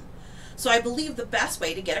cyclone. So I believe the best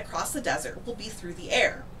way to get across the desert will be through the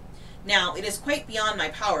air. Now, it is quite beyond my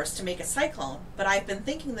powers to make a cyclone, but I've been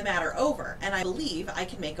thinking the matter over, and I believe I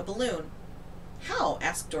can make a balloon." "How?"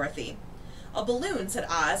 asked Dorothy. "A balloon," said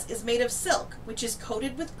Oz, "is made of silk, which is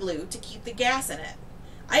coated with glue to keep the gas in it.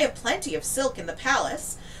 I have plenty of silk in the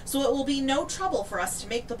palace, so it will be no trouble for us to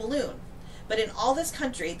make the balloon. But in all this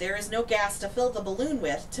country there is no gas to fill the balloon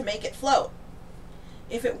with to make it float."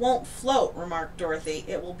 "If it won't float," remarked Dorothy,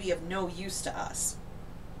 "it will be of no use to us."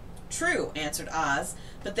 "True," answered Oz,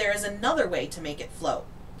 "but there is another way to make it float,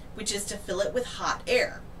 which is to fill it with hot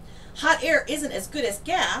air. Hot air isn't as good as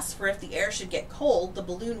gas, for if the air should get cold, the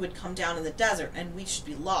balloon would come down in the desert and we should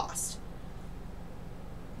be lost."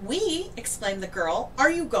 "We?" exclaimed the girl. "Are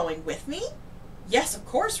you going with me?" "Yes, of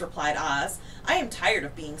course," replied Oz. "I am tired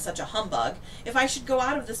of being such a humbug. If I should go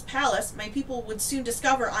out of this palace, my people would soon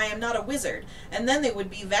discover I am not a wizard, and then they would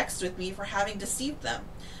be vexed with me for having deceived them.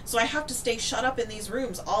 So I have to stay shut up in these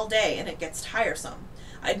rooms all day, and it gets tiresome.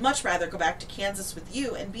 I'd much rather go back to Kansas with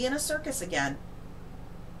you and be in a circus again."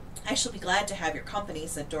 "I shall be glad to have your company,"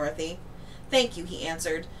 said Dorothy. "Thank you," he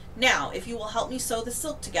answered. "Now, if you will help me sew the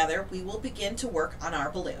silk together, we will begin to work on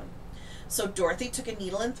our balloon." So Dorothy took a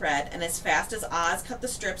needle and thread, and as fast as Oz cut the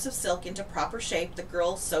strips of silk into proper shape, the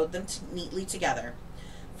girl sewed them neatly together.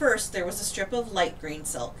 First there was a strip of light green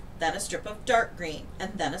silk, then a strip of dark green,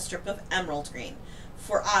 and then a strip of emerald green,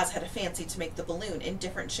 for Oz had a fancy to make the balloon in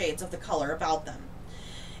different shades of the color about them.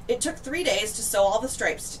 It took 3 days to sew all the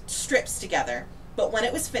strips together, but when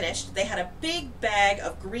it was finished, they had a big bag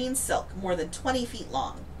of green silk more than 20 feet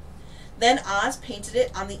long. Then Oz painted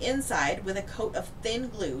it on the inside with a coat of thin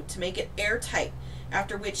glue to make it airtight,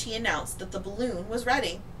 after which he announced that the balloon was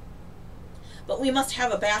ready. "But we must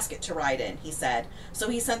have a basket to ride in," he said, so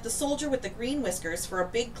he sent the soldier with the green whiskers for a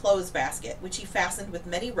big clothes basket, which he fastened with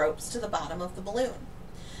many ropes to the bottom of the balloon.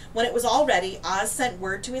 When it was all ready, Oz sent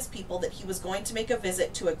word to his people that he was going to make a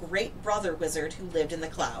visit to a great brother wizard who lived in the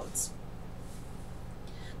clouds.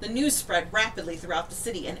 The news spread rapidly throughout the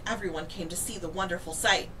city, and everyone came to see the wonderful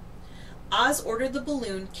sight. Oz ordered the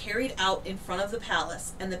balloon carried out in front of the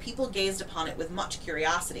palace, and the people gazed upon it with much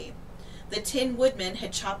curiosity. The Tin Woodman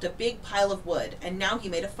had chopped a big pile of wood, and now he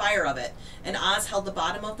made a fire of it, and Oz held the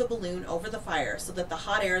bottom of the balloon over the fire so that the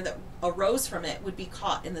hot air that arose from it would be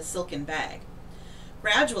caught in the silken bag.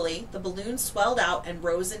 Gradually, the balloon swelled out and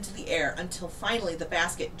rose into the air until finally the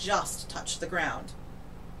basket just touched the ground.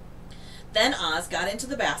 Then Oz got into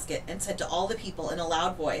the basket and said to all the people in a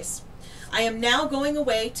loud voice, "I am now going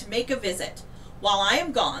away to make a visit. While I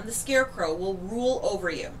am gone, the Scarecrow will rule over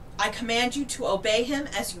you. I command you to obey him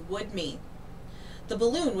as you would me." The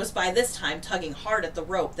balloon was by this time tugging hard at the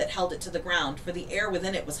rope that held it to the ground, for the air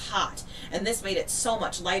within it was hot, and this made it so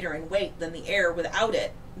much lighter in weight than the air without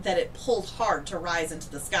it that it pulled hard to rise into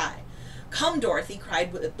the sky. "Come, Dorothy,"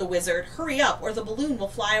 cried the wizard. "Hurry up, or the balloon will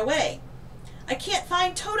fly away." "I can't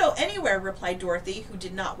find Toto anywhere," replied Dorothy, who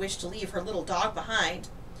did not wish to leave her little dog behind.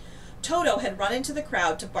 Toto had run into the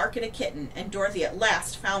crowd to bark at a kitten, and Dorothy at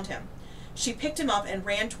last found him. She picked him up and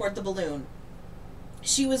ran toward the balloon.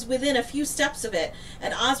 She was within a few steps of it,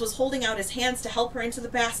 and Oz was holding out his hands to help her into the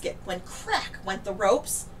basket, when crack went the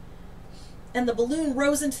ropes, and the balloon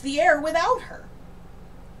rose into the air without her.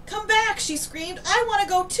 "Come back," she screamed. "I want to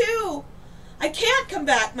go too." "I can't come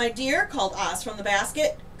back, my dear," called Oz from the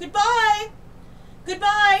basket. "Goodbye."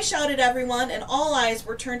 "Goodbye," shouted everyone, and all eyes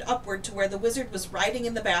were turned upward to where the wizard was riding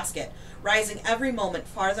in the basket, rising every moment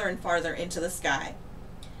farther and farther into the sky.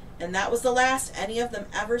 And that was the last any of them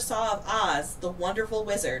ever saw of Oz, the wonderful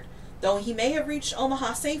wizard, though he may have reached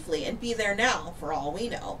Omaha safely and be there now, for all we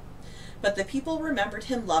know. But the people remembered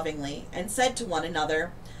him lovingly, and said to one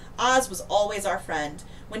another, "Oz was always our friend.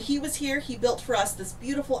 When he was here, he built for us this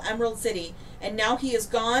beautiful Emerald City, and now he is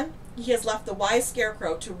gone, he has left the wise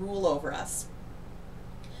Scarecrow to rule over us."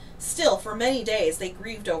 Still, for many days they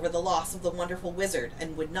grieved over the loss of the wonderful wizard,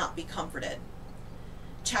 and would not be comforted.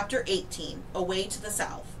 Chapter 18. Away to the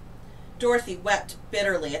South. Dorothy wept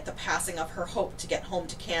bitterly at the passing of her hope to get home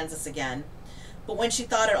to Kansas again. But when she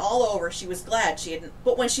thought it all over, she was glad she had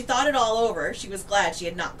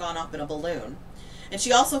not gone up in a balloon. And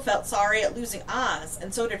she also felt sorry at losing Oz,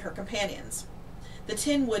 and so did her companions. The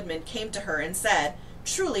Tin Woodman came to her and said,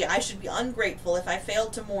 "Truly I should be ungrateful if I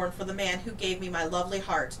failed to mourn for the man who gave me my lovely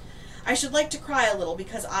heart. I should like to cry a little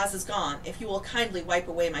because Oz is gone, if you will kindly wipe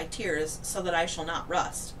away my tears, so that I shall not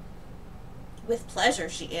rust." "With pleasure,"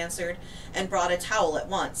 she answered, and brought a towel at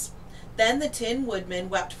once. Then the Tin Woodman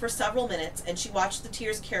wept for several minutes, and she watched the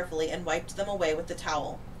tears carefully and wiped them away with the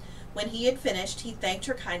towel. When he had finished, he thanked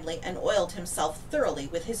her kindly and oiled himself thoroughly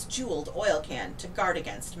with his jeweled oil can to guard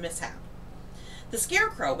against mishap. The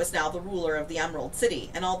Scarecrow was now the ruler of the Emerald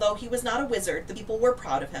City, and although he was not a wizard, the people were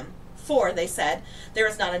proud of him. For, they said, there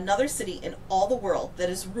is not another city in all the world that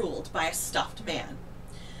is ruled by a stuffed man.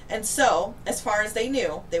 And so, as far as they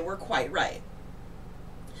knew, they were quite right.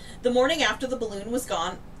 The morning after the balloon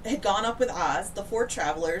had gone up with Oz, the four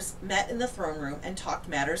travelers met in the throne room and talked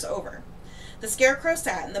matters over. The Scarecrow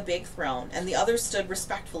sat in the big throne, and the others stood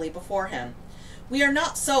respectfully before him. "We are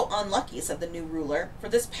not so unlucky," said the new ruler, "for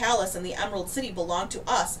this palace and the Emerald City belong to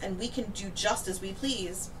us, and we can do just as we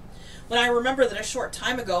please. When I remember that a short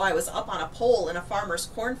time ago I was up on a pole in a farmer's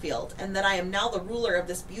cornfield, and that I am now the ruler of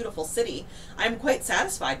this beautiful city, I am quite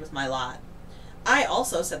satisfied with my lot." "I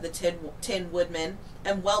also," said the Tin Woodman,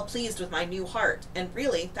 "am well pleased with my new heart, and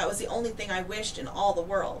really that was the only thing I wished in all the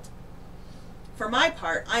world." "For my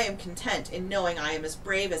part, I am content in knowing I am as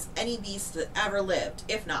brave as any beast that ever lived,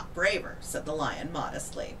 if not braver," said the Lion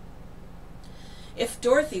modestly. "If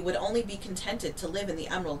Dorothy would only be contented to live in the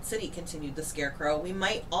Emerald City," continued the Scarecrow, "we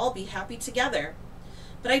might all be happy together."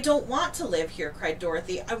 "But I don't want to live here," cried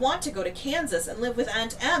Dorothy. "I want to go to Kansas and live with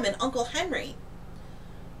Aunt Em and Uncle Henry."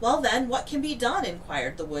 "Well then, what can be done?"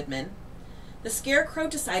 inquired the Woodman. The Scarecrow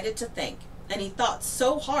decided to think, and he thought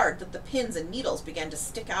so hard that the pins and needles began to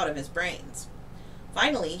stick out of his brains.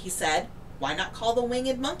 Finally, he said, "Why not call the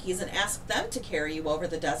winged monkeys and ask them to carry you over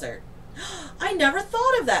the desert?" "I never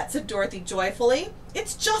thought of that," said Dorothy joyfully.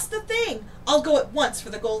 "It's just the thing. I'll go at once for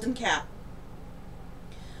the golden cap."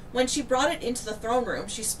 When she brought it into the throne room,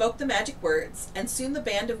 she spoke the magic words, and soon the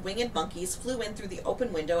band of winged monkeys flew in through the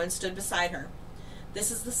open window and stood beside her. "This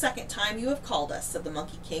is the second time you have called us," said the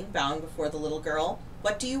Monkey King, bowing before the little girl.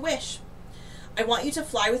 "What do you wish?" "I want you to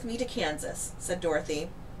fly with me to Kansas," said Dorothy.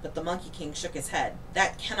 But the Monkey King shook his head.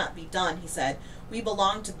 "That cannot be done," he said. "We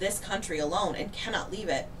belong to this country alone, and cannot leave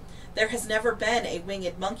it. There has never been a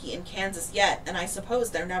winged monkey in Kansas yet, and I suppose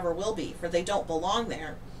there never will be, for they don't belong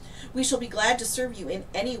there. We shall be glad to serve you in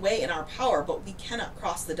any way in our power, but we cannot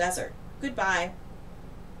cross the desert. Goodbye."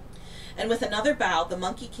 And with another bow, the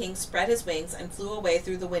Monkey King spread his wings and flew away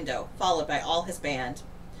through the window, followed by all his band.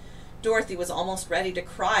 Dorothy was almost ready to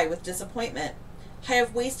cry with disappointment. "I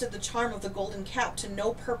have wasted the charm of the golden cap to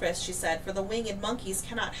no purpose," she said, "for the winged monkeys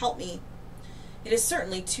cannot help me." "It is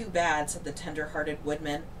certainly too bad," said the tender-hearted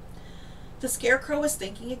Woodman. The Scarecrow was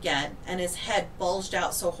thinking again, and his head bulged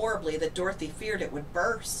out so horribly that Dorothy feared it would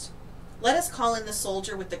burst. "Let us call in the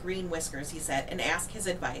soldier with the green whiskers," he said, "and ask his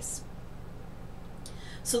advice."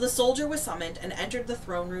 So the soldier was summoned and entered the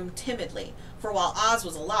throne room timidly, for while Oz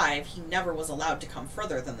was alive, he never was allowed to come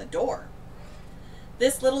further than the door.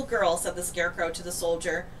 "This little girl," said the Scarecrow to the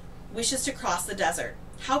soldier, "wishes to cross the desert.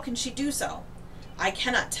 How can she do so?" "I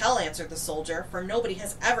cannot tell," answered the soldier, "for nobody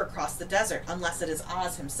has ever crossed the desert unless it is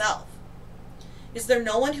Oz himself." "Is there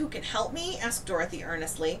no one who can help me?" asked Dorothy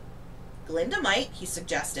earnestly. "Glinda might," he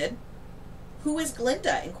suggested. "Who is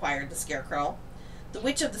Glinda?" inquired the Scarecrow. "The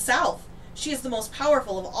Witch of the South. She is the most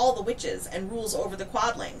powerful of all the witches, and rules over the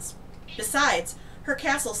Quadlings. Besides, Her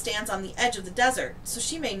castle stands on the edge of the desert, so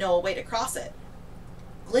she may know a way to cross it."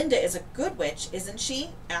 "Glinda is a good witch, isn't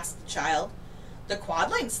she?" asked the child. "The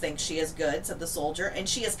Quadlings think she is good," said the soldier, "and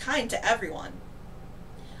she is kind to everyone."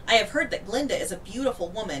 "I have heard that Glinda is a beautiful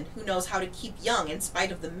woman who knows how to keep young in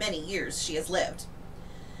spite of the many years she has lived."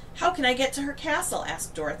 "How can I get to her castle?"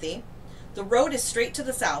 asked Dorothy. "The road is straight to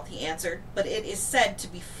the south," he answered, "but it is said to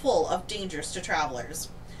be full of dangers to travelers.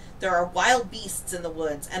 There are wild beasts in the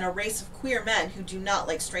woods and a race of queer men who do not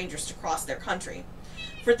like strangers to cross their country.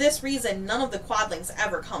 For this reason, none of the Quadlings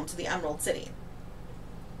ever come to the Emerald City."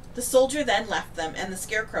 The soldier then left them, and the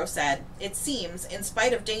Scarecrow said, "It seems, in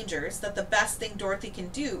spite of dangers, that the best thing Dorothy can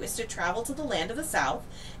do is to travel to the land of the South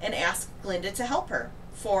and ask Glinda to help her.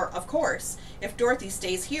 For, of course, if Dorothy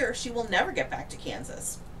stays here, she will never get back to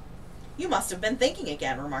Kansas." "You must have been thinking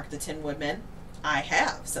again," remarked the Tin Woodman. "I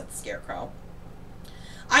have," said the Scarecrow.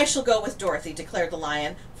 "I shall go with Dorothy," declared the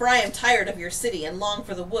Lion, "for I am tired of your city and long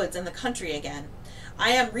for the woods and the country again. I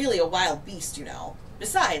am really a wild beast, you know.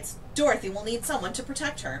 Besides, Dorothy will need someone to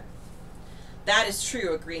protect her." "That is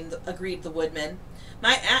true," agreed the Woodman.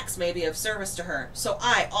 "My axe may be of service to her, so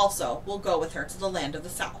I, also, will go with her to the land of the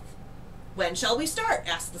South." "When shall we start?"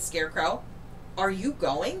 asked the Scarecrow. "Are you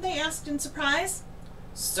going?" they asked in surprise.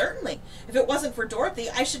 "Certainly. If it wasn't for Dorothy,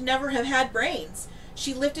 I should never have had brains.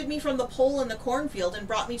 She lifted me from the pole in the cornfield and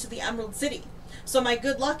brought me to the Emerald City. So my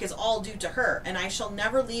good luck is all due to her, and I shall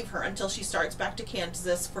never leave her until she starts back to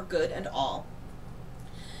Kansas for good and all."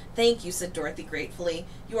 "Thank you," said Dorothy gratefully.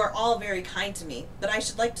 "You are all very kind to me, but I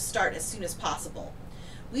should like to start as soon as possible."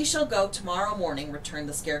 "We shall go tomorrow morning," returned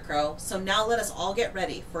the Scarecrow, "so now let us all get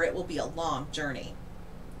ready, for it will be a long journey."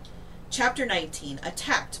 Chapter 19.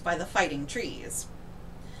 Attacked by the Fighting Trees.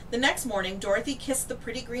 The next morning, Dorothy kissed the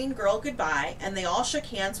pretty green girl goodbye, and they all shook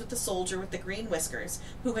hands with the soldier with the green whiskers,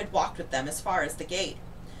 who had walked with them as far as the gate.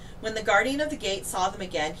 When the guardian of the gate saw them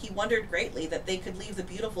again, he wondered greatly that they could leave the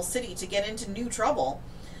beautiful city to get into new trouble.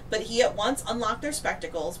 But he at once unlocked their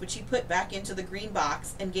spectacles, which he put back into the green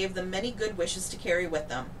box, and gave them many good wishes to carry with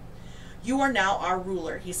them. "You are now our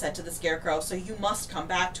ruler," he said to the Scarecrow, "so you must come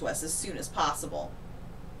back to us as soon as possible."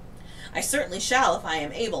 "I certainly shall if I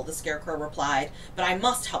am able," the Scarecrow replied, "but I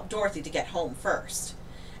must help Dorothy to get home first."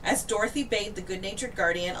 As Dorothy bade the good-natured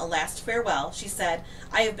guardian a last farewell, she said,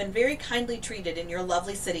 "I have been very kindly treated in your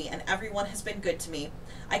lovely city, and everyone has been good to me.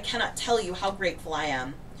 I cannot tell you how grateful I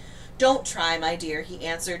am." "Don't try, my dear," he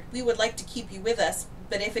answered. "We would like to keep you with us,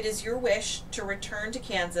 but if it is your wish to return to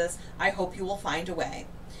Kansas, I hope you will find a way."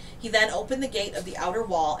 He then opened the gate of the outer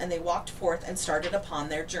wall, and they walked forth and started upon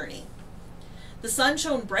their journey. The sun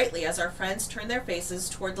shone brightly as our friends turned their faces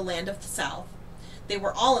toward the land of the South. They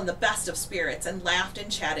were all in the best of spirits and laughed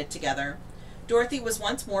and chatted together. Dorothy was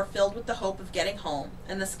once more filled with the hope of getting home,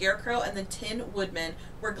 and the Scarecrow and the Tin Woodman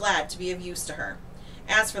were glad to be of use to her.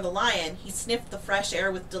 As for the Lion, he sniffed the fresh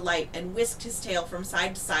air with delight and whisked his tail from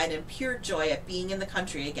side to side in pure joy at being in the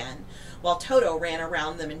country again, while Toto ran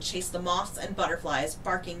around them and chased the moths and butterflies,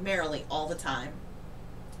 barking merrily all the time.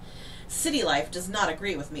 "City life does not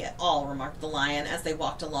agree with me at all," remarked the Lion as they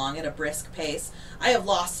walked along at a brisk pace. "I have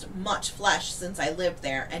lost much flesh since I lived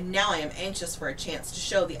there, and now I am anxious for a chance to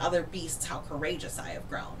show the other beasts how courageous I have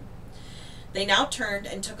grown." They now turned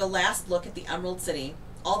and took a last look at the Emerald City.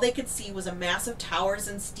 All they could see was a mass of towers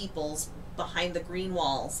and steeples behind the green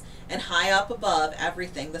walls, and high up above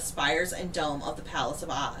everything the spires and dome of the Palace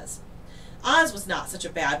of Oz. "Oz was not such a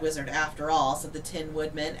bad wizard after all," said the Tin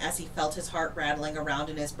Woodman as he felt his heart rattling around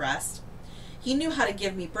in his breast. "He knew how to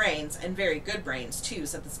give me brains, and very good brains, too,"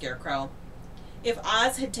 said the Scarecrow. "If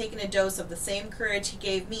Oz had taken a dose of the same courage he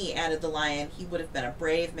gave me," added the Lion, "he would have been a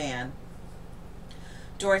brave man."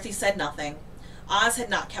 Dorothy said nothing. Oz had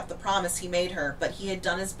not kept the promise he made her, but he had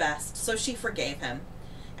done his best, so she forgave him.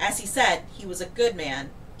 As he said, he was a good man,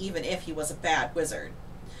 even if he was a bad wizard.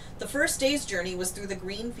 The first day's journey was through the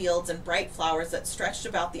green fields and bright flowers that stretched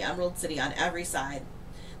about the Emerald City on every side.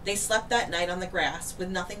 They slept that night on the grass, with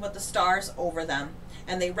nothing but the stars over them,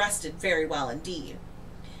 and they rested very well indeed.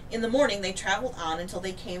 In the morning they traveled on until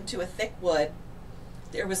they came to a thick wood.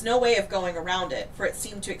 There was no way of going around it, for it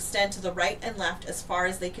seemed to extend to the right and left as far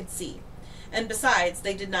as they could see. And besides,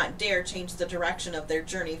 they did not dare change the direction of their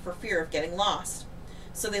journey for fear of getting lost.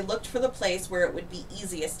 So they looked for the place where it would be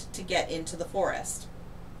easiest to get into the forest.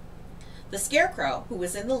 The Scarecrow, who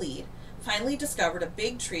was in the lead, finally discovered a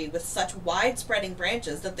big tree with such wide-spreading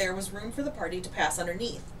branches that there was room for the party to pass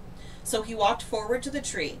underneath. So he walked forward to the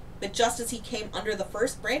tree, but just as he came under the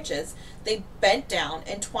first branches, they bent down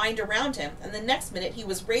and twined around him, and the next minute he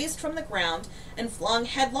was raised from the ground and flung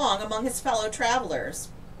headlong among his fellow travelers.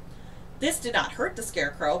 This did not hurt the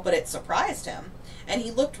Scarecrow, but it surprised him. and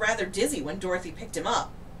he looked rather dizzy when Dorothy picked him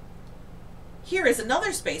up. "Here is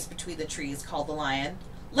another space between the trees," called the Lion.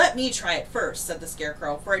 "Let me try it first," said the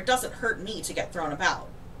Scarecrow, "for it doesn't hurt me to get thrown about."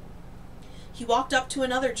 He walked up to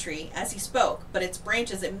another tree as he spoke, but its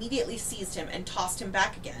branches immediately seized him and tossed him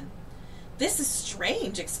back again. "This is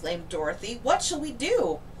strange," exclaimed Dorothy. "What shall we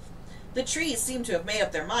do?" "The trees seem to have made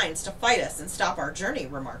up their minds to fight us and stop our journey,"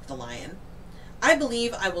 remarked the Lion. "I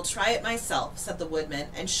believe I will try it myself," said the Woodman,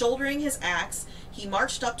 and shouldering his axe, he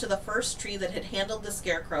marched up to the first tree that had handled the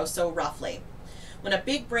Scarecrow so roughly. When a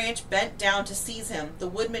big branch bent down to seize him, the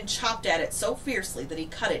Woodman chopped at it so fiercely that he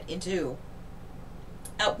cut it in two.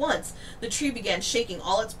 At once, the tree began shaking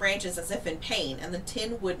all its branches as if in pain, and the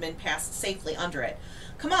Tin Woodman passed safely under it.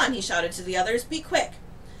 "Come on," he shouted to the others, "be quick!"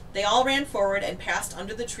 They all ran forward and passed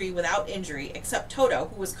under the tree without injury, except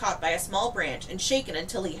Toto, who was caught by a small branch and shaken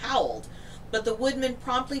until he howled, but the Woodman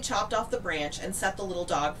promptly chopped off the branch and set the little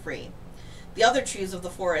dog free. The other trees of the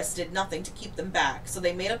forest did nothing to keep them back, so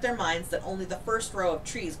they made up their minds that only the first row of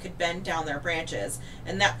trees could bend down their branches,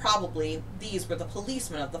 and that probably these were the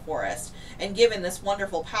policemen of the forest, and given this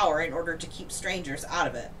wonderful power in order to keep strangers out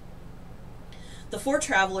of it. The four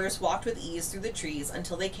travelers walked with ease through the trees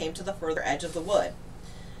until they came to the further edge of the wood.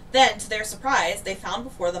 Then, to their surprise, they found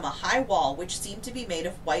before them a high wall which seemed to be made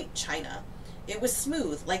of white china. It was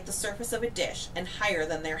smooth, like the surface of a dish, and higher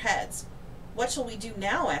than their heads. "What shall we do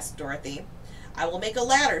now?" asked Dorothy. "I will make a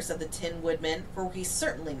ladder," said the Tin Woodman, "for we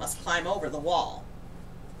certainly must climb over the wall."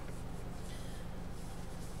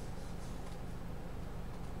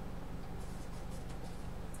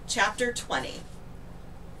 Chapter 20.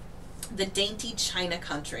 The Dainty China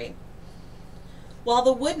Country. While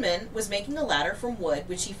the Woodman was making a ladder from wood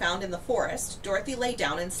which he found in the forest, Dorothy lay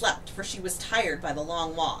down and slept, for she was tired by the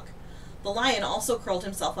long walk. The Lion also curled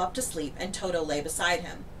himself up to sleep, and Toto lay beside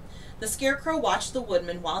him. The Scarecrow watched the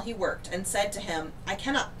Woodman while he worked, and said to him, "I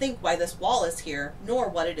cannot think why this wall is here, nor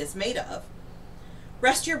what it is made of."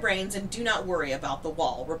 "Rest your brains and do not worry about the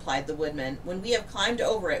wall," replied the Woodman. "When we have climbed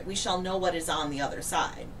over it, we shall know what is on the other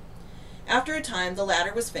side." After a time, the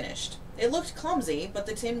ladder was finished. It looked clumsy, but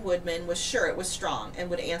the Tin Woodman was sure it was strong, and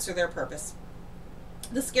would answer their purpose.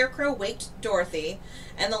 The Scarecrow waked Dorothy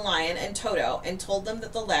and the Lion and Toto, and told them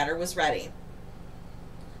that the ladder was ready.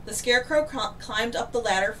 The Scarecrow climbed up the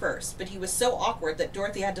ladder first, but he was so awkward that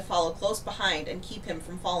Dorothy had to follow close behind and keep him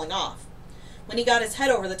from falling off. When he got his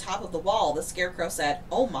head over the top of the wall, the Scarecrow said,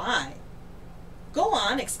 "Oh my!" "Go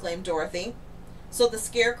on," exclaimed Dorothy. So the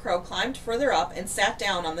Scarecrow climbed further up and sat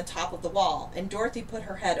down on the top of the wall, and Dorothy put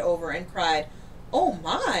her head over and cried, "Oh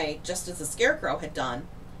my!" just as the Scarecrow had done.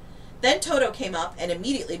 Then Toto came up and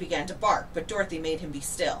immediately began to bark, but Dorothy made him be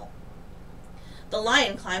still. The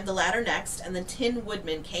Lion climbed the ladder next, and the Tin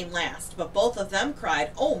Woodman came last, but both of them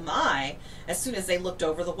cried, "Oh my!" as soon as they looked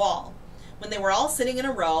over the wall. When they were all sitting in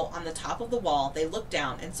a row on the top of the wall, they looked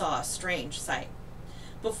down and saw a strange sight.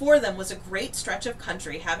 Before them was a great stretch of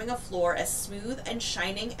country, having a floor as smooth and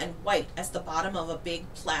shining and white as the bottom of a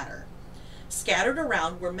big platter. Scattered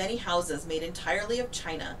around were many houses made entirely of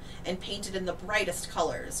china and painted in the brightest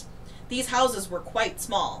colors. These houses were quite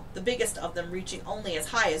small, the biggest of them reaching only as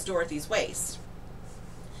high as Dorothy's waist.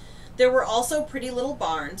 There were also pretty little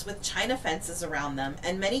barns with china fences around them,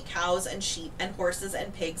 and many cows and sheep and horses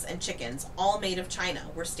and pigs and chickens, all made of china,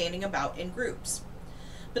 were standing about in groups.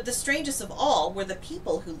 But the strangest of all were the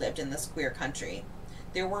people who lived in this queer country.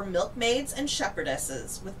 There were milkmaids and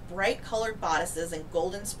shepherdesses with bright-colored bodices and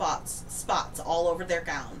golden spots all over their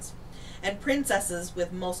gowns, and princesses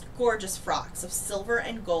with most gorgeous frocks of silver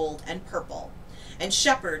and gold and purple, and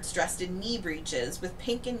shepherds dressed in knee breeches with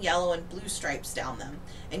pink and yellow and blue stripes down them,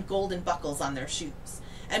 and golden buckles on their shoes,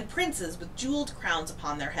 and princes with jeweled crowns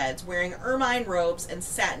upon their heads, wearing ermine robes and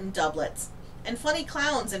satin doublets, and funny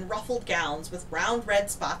clowns in ruffled gowns with round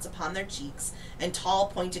red spots upon their cheeks and tall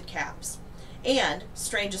pointed caps. And,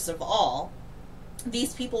 strangest of all,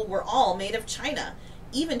 these people were all made of china,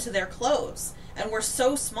 even to their clothes, and were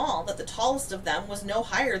so small that the tallest of them was no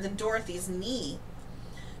higher than Dorothy's knee.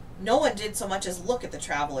 No one did so much as look at the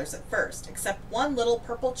travelers at first, except one little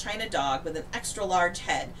purple china dog with an extra large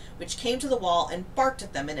head, which came to the wall and barked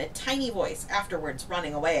at them in a tiny voice, afterwards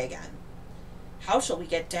running away again. "How shall we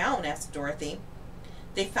get down?" asked Dorothy.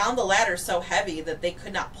 They found the ladder so heavy that they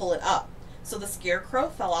could not pull it up, so the Scarecrow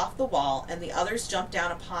fell off the wall, and the others jumped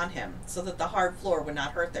down upon him, so that the hard floor would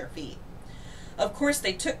not hurt their feet. Of course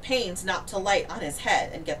they took pains not to light on his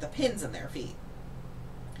head and get the pins in their feet.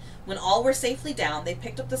 When all were safely down, they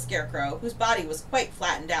picked up the Scarecrow, whose body was quite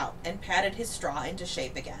flattened out, and patted his straw into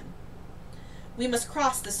shape again. "We must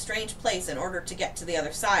cross this strange place in order to get to the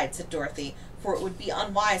other side," said Dorothy, "for it would be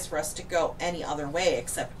unwise for us to go any other way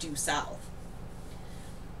except due south."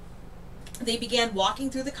 They began walking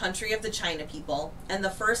through the country of the China people, and the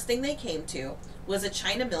first thing they came to was a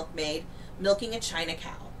China milkmaid milking a China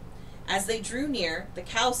cow. As they drew near, the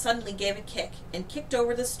cow suddenly gave a kick and kicked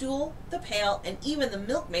over the stool, the pail, and even the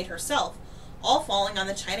milkmaid herself, all falling on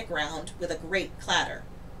the China ground with a great clatter.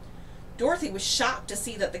 Dorothy was shocked to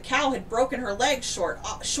see that the cow had broken her leg short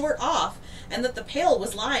off, and that the pail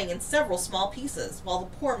was lying in several small pieces, while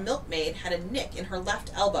the poor milkmaid had a nick in her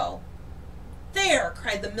left elbow. "There!"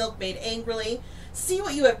 cried the milkmaid angrily. "See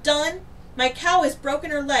what you have done? My cow has broken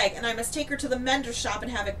her leg, and I must take her to the mender's shop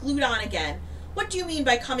and have it glued on again. What do you mean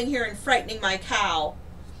by coming here and frightening my cow?"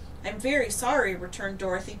 "I'm very sorry," returned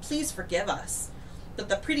Dorothy. "Please forgive us." But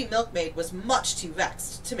the pretty milkmaid was much too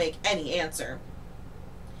vexed to make any answer.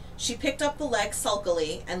 She picked up the leg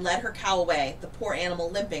sulkily and led her cow away, the poor animal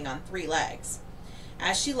limping on 3 legs.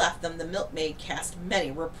 As she left them, the milkmaid cast many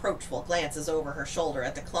reproachful glances over her shoulder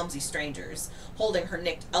at the clumsy strangers, holding her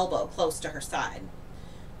nicked elbow close to her side.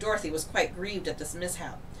 Dorothy was quite grieved at this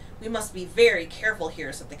mishap. "We must be very careful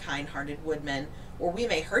here," said the kind-hearted woodman, "or we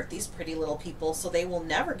may hurt these pretty little people so they will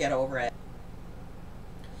never get over it."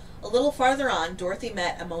 A little farther on, Dorothy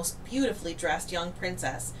met a most beautifully dressed young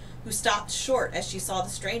princess, who stopped short as she saw the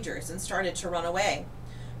strangers and started to run away.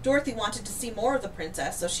 Dorothy wanted to see more of the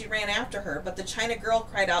princess, so she ran after her, but the China girl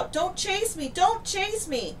cried out, "Don't chase me! Don't chase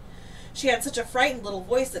me!" She had such a frightened little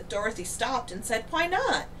voice that Dorothy stopped and said, "Why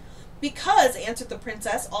not?" "Because," answered the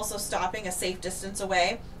princess, also stopping a safe distance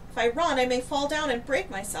away, "if I run, I may fall down and break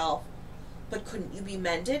myself." "But couldn't you be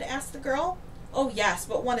mended?" asked the girl. "Oh, yes,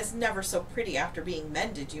 but one is never so pretty after being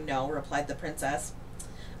mended, you know," replied the princess.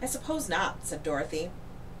 "I suppose not," said Dorothy.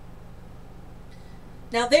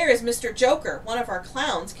 "Now there is Mr. Joker, one of our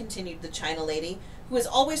clowns," continued the China lady, "who is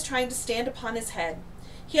always trying to stand upon his head.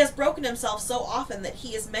 He has broken himself so often that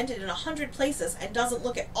he is mended in 100 places and doesn't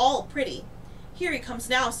look at all pretty. Here he comes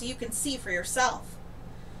now, so you can see for yourself."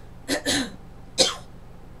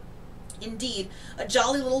 Indeed, a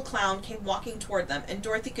jolly little clown came walking toward them, and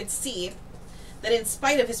Dorothy could see that in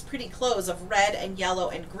spite of his pretty clothes of red and yellow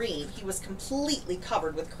and green, he was completely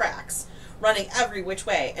covered with cracks, running every which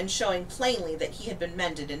way, and showing plainly that he had been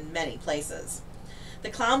mended in many places. The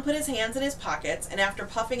clown put his hands in his pockets, and after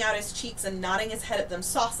puffing out his cheeks and nodding his head at them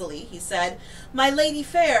saucily, he said, "My lady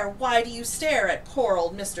fair, why do you stare at poor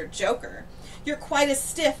old Mr. Joker? You're quite as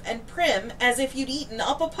stiff and prim as if you'd eaten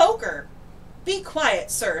up a poker." "Be quiet,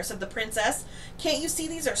 sir," said the princess. "Can't you see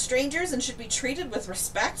these are strangers and should be treated with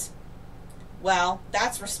respect?" "Well,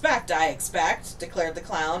 that's respect, I expect," declared the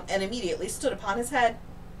clown, and immediately stood upon his head.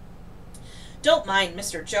 "Don't mind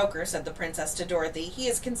Mr. Joker," said the princess to Dorothy. "He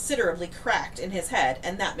is considerably cracked in his head,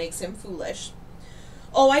 and that makes him foolish."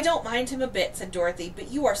 "Oh, I don't mind him a bit," said Dorothy,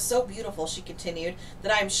 "but you are so beautiful," she continued,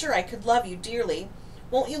 "that I am sure I could love you dearly.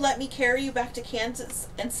 Won't you let me carry you back to Kansas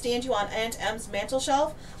and stand you on Aunt Em's mantel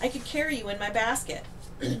shelf? I could carry you in my basket."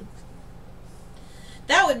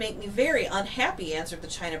 "That would make me very unhappy," answered the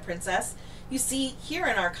China princess. "You see, here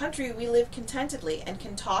in our country we live contentedly and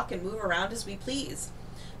can talk and move around as we please.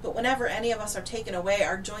 But whenever any of us are taken away,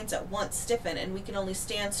 our joints at once stiffen, and we can only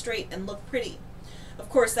stand straight and look pretty. Of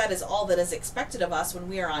course, that is all that is expected of us when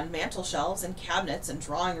we are on mantel shelves and cabinets and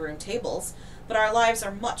drawing-room tables, but our lives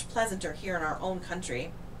are much pleasanter here in our own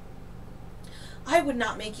country." "I would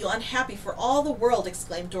not make you unhappy for all the world,"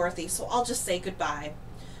 exclaimed Dorothy, "so I'll just say goodbye."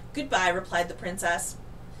 "Goodbye," replied the princess.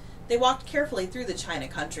 They walked carefully through the China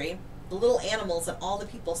country. The little animals and all the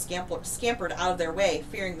people scampered out of their way,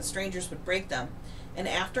 fearing the strangers would break them, and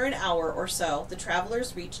after an hour or so the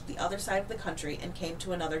travelers reached the other side of the country and came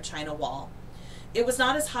to another China wall. It was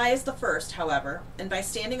not as high as the first, however, and by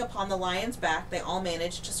standing upon the lion's back they all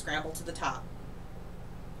managed to scramble to the top.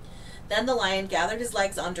 Then the lion gathered his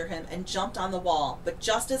legs under him and jumped on the wall, but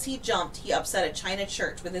just as he jumped, he upset a china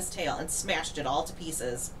church with his tail and smashed it all to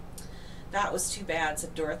pieces. "That was too bad,"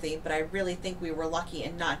 said Dorothy, "but I really think we were lucky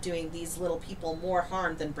in not doing these little people more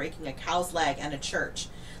harm than breaking a cow's leg and a church.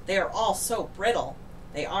 They are all so brittle."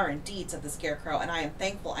 "They are indeed," said the Scarecrow, "and I am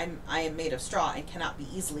thankful I am made of straw and cannot be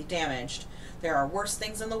easily damaged. There are worse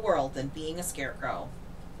things in the world than being a scarecrow."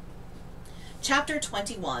 Chapter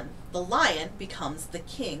 21. The Lion Becomes the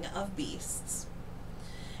King of Beasts.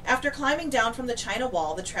 After climbing down from the China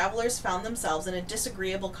wall, the travelers found themselves in a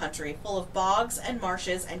disagreeable country, full of bogs and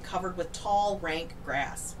marshes and covered with tall, rank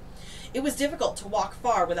grass. It was difficult to walk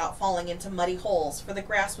far without falling into muddy holes, for the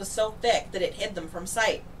grass was so thick that it hid them from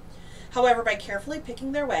sight. However, by carefully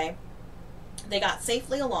picking their way, they got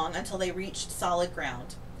safely along until they reached solid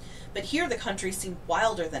ground. But here the country seemed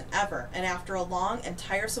wilder than ever, and after a long and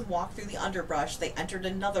tiresome walk through the underbrush, they entered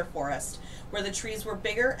another forest, where the trees were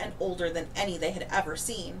bigger and older than any they had ever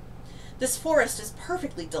seen. "This forest is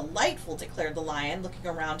perfectly delightful," declared the lion, looking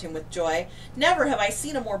around him with joy. "Never have I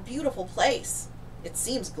seen a more beautiful place." "It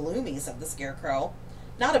seems gloomy," said the Scarecrow.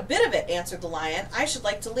 "Not a bit of it," answered the lion. "I should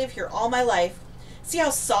like to live here all my life. See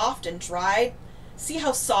how soft the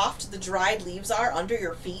dried leaves are under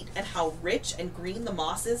your feet, and how rich and green the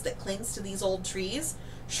moss is that clings to these old trees.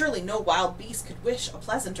 Surely no wild beast could wish a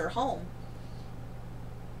pleasanter home."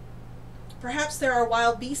 "Perhaps there are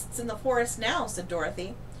wild beasts in the forest now," said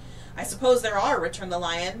Dorothy. "I suppose there are," returned the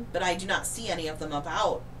lion, "but I do not see any of them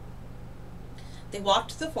about." They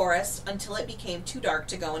walked through the forest until it became too dark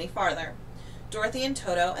to go any farther. Dorothy and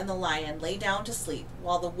Toto and the lion lay down to sleep,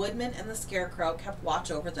 while the woodman and the Scarecrow kept watch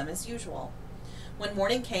over them as usual. When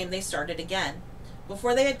morning came, they started again.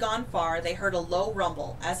 Before they had gone far, they heard a low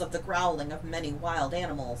rumble, as of the growling of many wild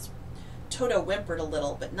animals. Toto whimpered a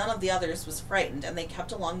little, but none of the others was frightened, and they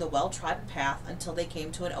kept along the well-trodden path until they came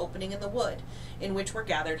to an opening in the wood, in which were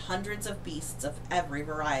gathered hundreds of beasts of every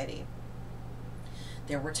variety.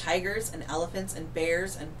 There were tigers and elephants and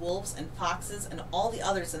bears and wolves and foxes and all the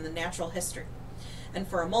others in the natural history, and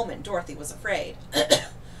for a moment Dorothy was afraid.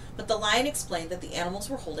 But the lion explained that the animals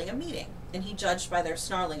were holding a meeting, and he judged by their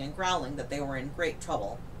snarling and growling that they were in great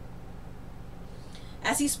trouble.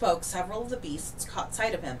 As he spoke, several of the beasts caught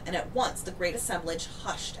sight of him, and at once the great assemblage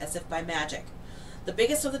hushed as if by magic. The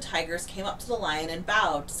biggest of the tigers came up to the lion and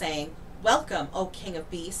bowed, saying, "Welcome, O King of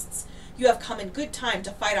Beasts! You have come in good time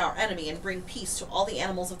to fight our enemy and bring peace to all the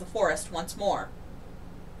animals of the forest once more."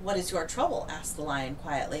 "What is your trouble?" asked the lion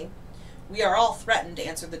quietly. "We are all threatened,"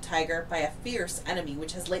 answered the tiger, "by a fierce enemy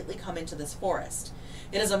which has lately come into this forest.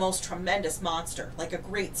 It is a most tremendous monster, like a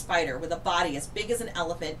great spider, with a body as big as an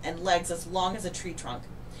elephant and legs as long as a tree trunk.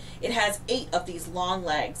 It has 8 of these long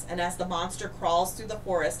legs, and as the monster crawls through the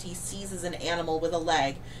forest, he seizes an animal with a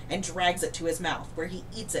leg and drags it to his mouth, where he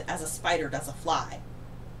eats it as a spider does a fly.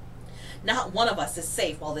 Not one of us is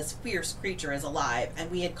safe while this fierce creature is alive,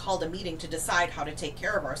 and we had called a meeting to decide how to take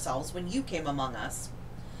care of ourselves when you came among us."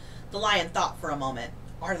 The lion thought for a moment.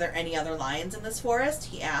 "Are there any other lions in this forest?"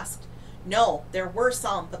 he asked. "No, there were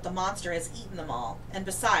some, but the monster has eaten them all, and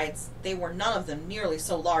besides, they were none of them nearly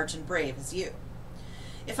so large and brave as you."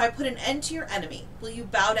 "If I put an end to your enemy, will you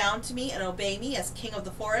bow down to me and obey me as king of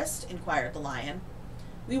the forest?" inquired the lion.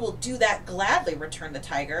 "We will do that gladly," returned the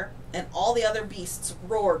tiger, and all the other beasts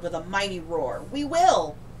roared with a mighty roar. "We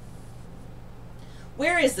will!"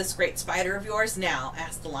 "Where is this great spider of yours now?"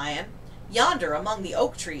 asked the lion. "Yonder, among the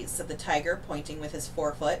oak trees," said the tiger, pointing with his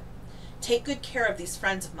forefoot. "Take good care of these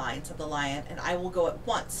friends of mine," said the lion, "and I will go at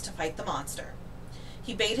once to fight the monster."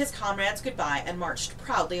 He bade his comrades goodbye and marched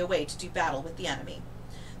proudly away to do battle with the enemy.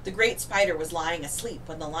 The great spider was lying asleep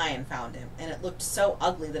when the lion found him, and it looked so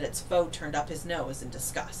ugly that its foe turned up his nose in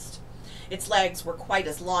disgust. Its legs were quite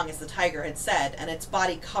as long as the tiger had said, and its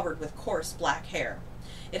body covered with coarse black hair.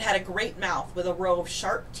 It had a great mouth with a row of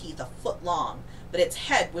sharp teeth a foot long, but its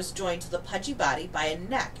head was joined to the pudgy body by a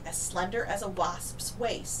neck as slender as a wasp's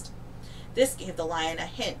waist. This gave the lion a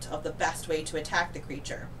hint of the best way to attack the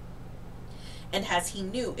creature, and as he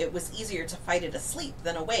knew it was easier to fight it asleep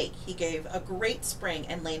than awake, he gave a great spring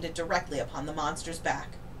and landed directly upon the monster's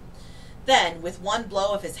back. Then, with one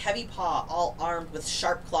blow of his heavy paw, all armed with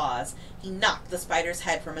sharp claws, he knocked the spider's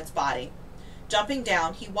head from its body. Jumping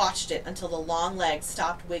down, he watched it until the long legs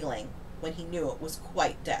stopped wiggling, when he knew it was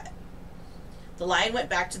quite dead. The lion went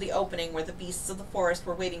back to the opening where the beasts of the forest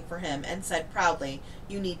were waiting for him and said proudly,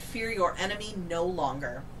 "You need fear your enemy no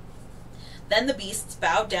longer." Then the beasts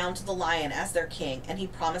bowed down to the lion as their king, and he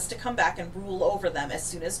promised to come back and rule over them as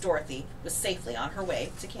soon as Dorothy was safely on her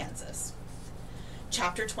way to Kansas.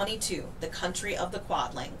 Chapter 22, The Country of the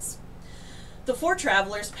Quadlings. The 4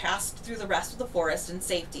 travelers passed through the rest of the forest in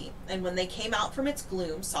safety, and when they came out from its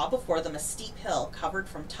gloom, saw before them a steep hill covered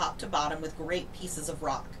from top to bottom with great pieces of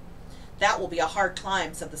rock. "That will be a hard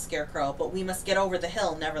climb," said the Scarecrow, "but we must get over the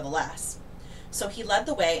hill nevertheless." So he led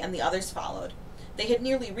the way, and the others followed. They had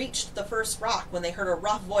nearly reached the first rock when they heard a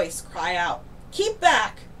rough voice cry out, "Keep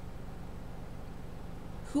back!"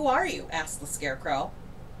 "Who are you?" asked the Scarecrow.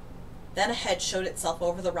 Then a head showed itself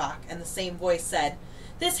over the rock, and the same voice said,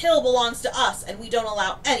 "This hill belongs to us, and we don't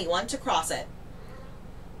allow anyone to cross it."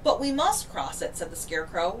 "But we must cross it," said the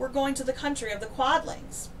Scarecrow. "We're going to the country of the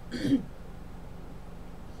Quadlings."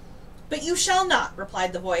 "But you shall not,"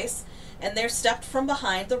 replied the voice, and there stepped from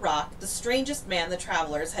behind the rock the strangest man the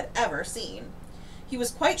travelers had ever seen. He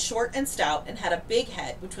was quite short and stout, and had a big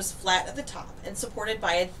head, which was flat at the top, and supported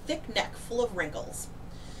by a thick neck full of wrinkles.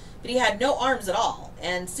 But he had no arms at all,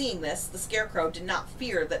 and seeing this, the Scarecrow did not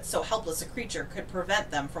fear that so helpless a creature could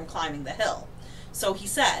prevent them from climbing the hill. So he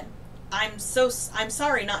said, I'm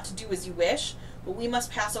sorry not to do as you wish. but we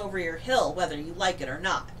must pass over your hill whether you like it or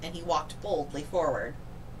not," and he walked boldly forward.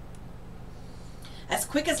 As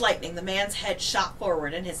quick as lightning, the man's head shot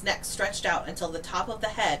forward and his neck stretched out until the top of the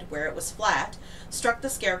head, where it was flat, struck the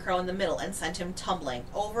Scarecrow in the middle and sent him tumbling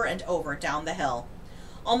over and over down the hill.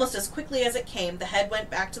 Almost as quickly as it came, the head went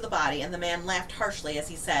back to the body, and the man laughed harshly as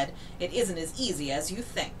he said, "It isn't as easy as you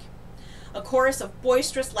think." A chorus of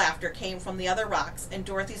boisterous laughter came from the other rocks, and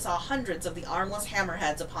Dorothy saw hundreds of the armless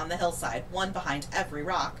hammerheads upon the hillside, one behind every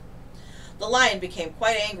rock. The lion became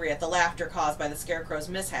quite angry at the laughter caused by the Scarecrow's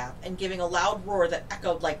mishap, and giving a loud roar that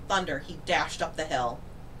echoed like thunder, he dashed up the hill.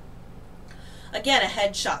 Again a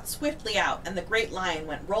head shot swiftly out, and the great lion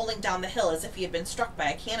went rolling down the hill as if he had been struck by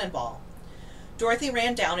a cannonball. Dorothy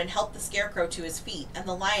ran down and helped the Scarecrow to his feet, and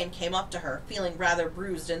the lion came up to her, feeling rather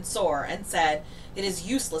bruised and sore, and said, "It is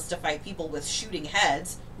useless to fight people with shooting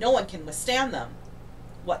heads. No one can withstand them."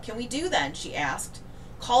 "What can we do, then?" she asked.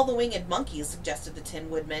 "Call the winged monkeys," suggested the Tin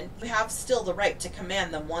Woodman. "You have still the right to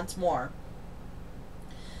command them once more."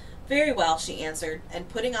 "Very well," she answered, and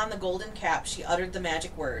putting on the golden cap, she uttered the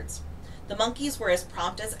magic words. The monkeys were as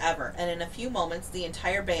prompt as ever, and in a few moments the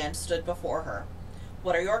entire band stood before her.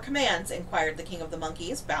 "What are your commands?" inquired the King of the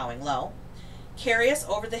Monkeys, bowing low. "Carry us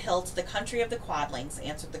over the hill to the country of the Quadlings,"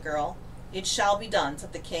 answered the girl. "It shall be done,"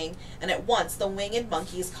 said the king, and at once the winged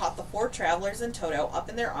monkeys caught the 4 travelers and Toto up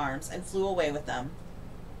in their arms and flew away with them.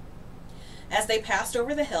 As they passed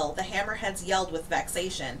over the hill, the hammerheads yelled with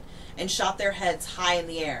vexation and shot their heads high in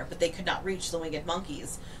the air, but they could not reach the winged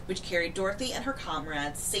monkeys, which carried Dorothy and her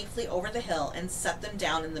comrades safely over the hill and set them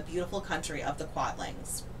down in the beautiful country of the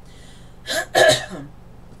Quadlings.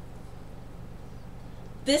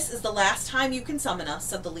 "This is the last time you can summon us,"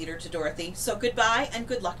 said the leader to Dorothy, "so goodbye and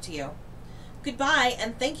good luck to you." "Goodbye,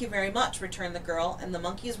 and thank you very much," returned the girl, and the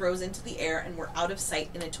monkeys rose into the air and were out of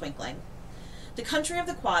sight in a twinkling. The country of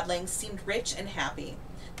the Quadlings seemed rich and happy.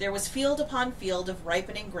 There was field upon field of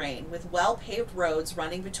ripening grain, with well-paved roads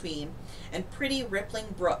running between, and pretty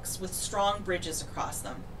rippling brooks with strong bridges across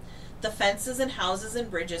them. The fences and houses and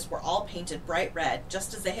bridges were all painted bright red,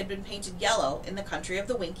 just as they had been painted yellow in the country of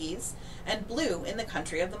the Winkies, and blue in the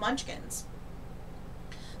country of the Munchkins.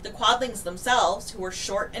 The Quadlings themselves, who were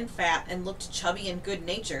short and fat and looked chubby and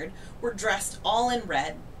good-natured, were dressed all in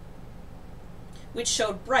red, which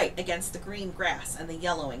showed bright against the green grass and the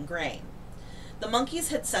yellowing grain. The monkeys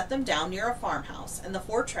had set them down near a farmhouse, and the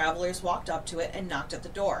 4 travelers walked up to it and knocked at the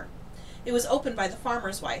door. It was opened by the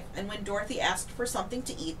farmer's wife, and when Dorothy asked for something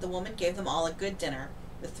to eat, the woman gave them all a good dinner,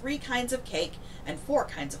 with 3 kinds of cake and 4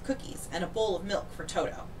 kinds of cookies, and a bowl of milk for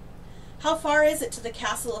Toto. "How far is it to the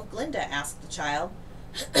castle of Glinda?" asked the child.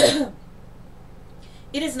 "It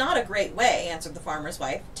is not a great way," answered the farmer's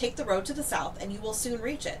wife. "Take the road to the south, and you will soon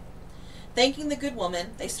reach it." Thanking the good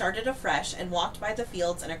woman, they started afresh and walked by the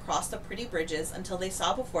fields and across the pretty bridges until they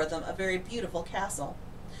saw before them a very beautiful castle.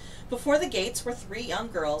 Before the gates were 3 young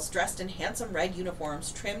girls dressed in handsome red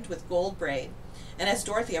uniforms trimmed with gold braid, and as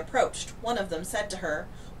Dorothy approached, one of them said to her,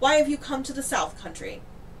 "Why have you come to the South Country?"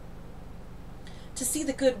 "To see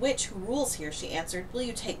the good witch who rules here," she answered. "Will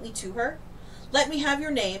you take me to her?" "Let me have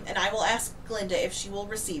your name, and I will ask Glinda if she will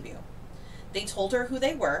receive you." They told her who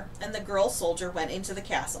they were, and the girl soldier went into the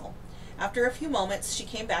castle. After a few moments, she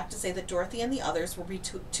came back to say that Dorothy and the others were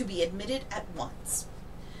to be admitted at once.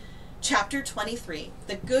 Chapter 23.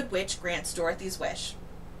 The Good Witch Grants Dorothy's Wish.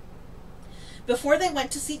 Before they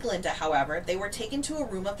went to see Glinda, however, they were taken to a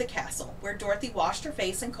room of the castle, where Dorothy washed her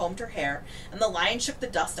face and combed her hair, and the lion shook the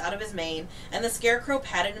dust out of his mane, and the Scarecrow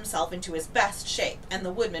patted himself into his best shape, and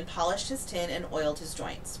the Woodman polished his tin and oiled his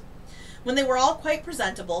joints. When they were all quite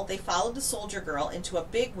presentable, they followed the soldier girl into a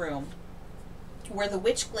big room, where the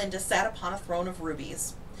witch Glinda sat upon a throne of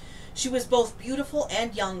rubies. She was both beautiful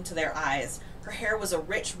and young to their eyes. Her hair was a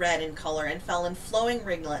rich red in color and fell in flowing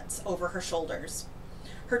ringlets over her shoulders.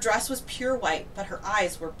 Her dress was pure white, but her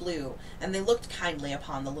eyes were blue, and they looked kindly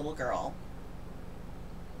upon the little girl.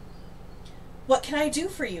 "What can I do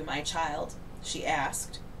for you, my child?" she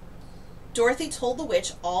asked. Dorothy told the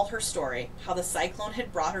witch all her story, how the cyclone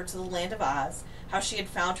had brought her to the land of Oz, how she had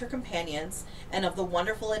found her companions, and of the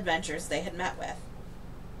wonderful adventures they had met with.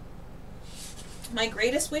 "My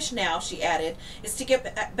greatest wish now," she added, "is to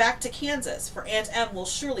get back to Kansas, for Aunt Em will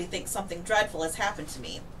surely think something dreadful has happened to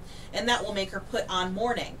me, and that will make her put on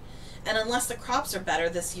mourning, and unless the crops are better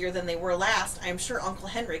this year than they were last, I am sure Uncle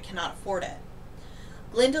Henry cannot afford it."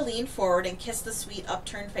 Glinda leaned forward and kissed the sweet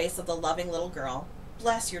upturned face of the loving little girl.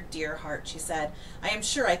 "Bless your dear heart," she said. "I am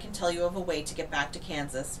sure I can tell you of a way to get back to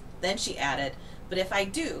Kansas." Then she added, "But if I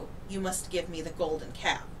do, you must give me the golden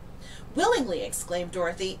cap." "Willingly," exclaimed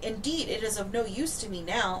Dorothy. "Indeed, it is of no use to me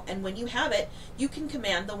now, and when you have it, you can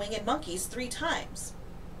command the winged monkeys 3 times.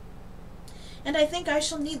 "And I think I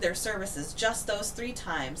shall need their services just those 3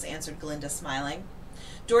 times, answered Glinda, smiling.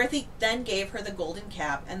 Dorothy then gave her the golden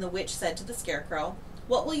cap, and the witch said to the Scarecrow,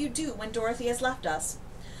 "What will you do when Dorothy has left us?"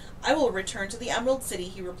 "I will return to the Emerald City,"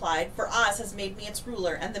 he replied, "for Oz has made me its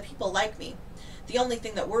ruler, and the people like me. The only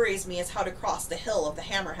thing that worries me is how to cross the Hill of the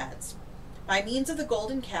Hammerheads. By means of the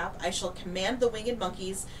golden cap, I shall command the winged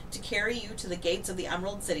monkeys to carry you to the gates of the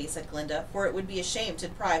Emerald City," said Glinda, "for it would be a shame to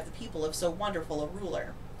deprive the people of so wonderful a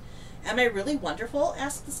ruler." "Am I really wonderful?"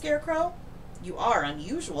 asked the Scarecrow. "You are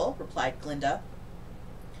unusual," replied Glinda.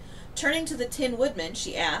 Turning to the Tin Woodman,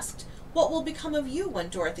 she asked, "What will become of you when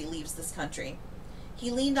Dorothy leaves this country?" He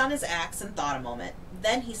leaned on his axe and thought a moment.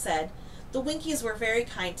 Then he said, "The Winkies were very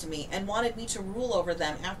kind to me and wanted me to rule over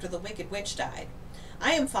them after the Wicked Witch died.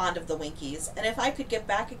 I am fond of the Winkies, and if I could get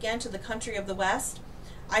back again to the country of the West,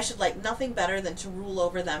 I should like nothing better than to rule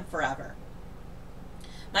over them forever."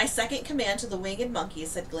 "My second command to the winged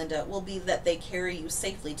monkeys," said Glinda, "will be that they carry you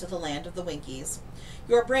safely to the land of the Winkies.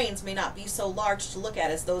 Your brains may not be so large to look at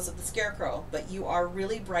as those of the Scarecrow, but you are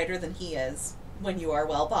really brighter than he is, when you are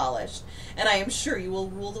well polished, and I am sure you will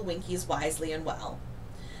rule the Winkies wisely and well."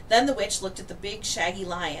 Then the witch looked at the big shaggy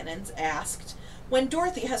lion and asked, "When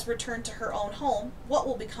Dorothy has returned to her own home, what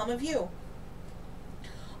will become of you?"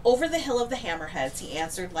 "Over the Hill of the Hammerheads," he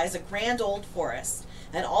answered, "lies a grand old forest,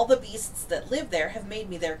 and all the beasts that live there have made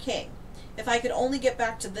me their king. If I could only get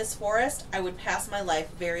back to this forest, I would pass my life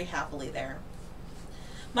very happily there."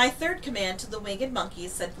 "My third command to the winged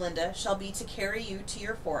monkeys," said Glinda, "shall be to carry you to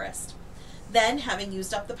your forest. Then, having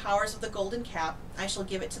used up the powers of the golden cap, I shall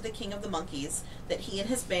give it to the king of the monkeys, that he and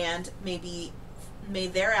his band may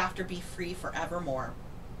thereafter be free forevermore."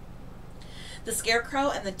 The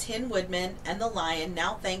Scarecrow and the Tin Woodman and the Lion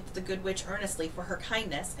now thanked the good witch earnestly for her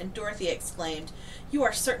kindness, and Dorothy exclaimed, "You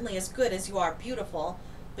are certainly as good as you are beautiful,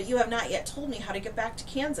 but you have not yet told me how to get back to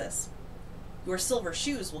Kansas." "Your silver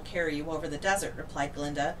shoes will carry you over the desert," replied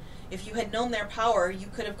Glinda. "If you had known their power, you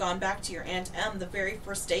could have gone back to your Aunt Em the very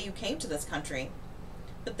first day you came to this country."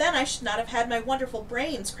 "But then I should not have had my wonderful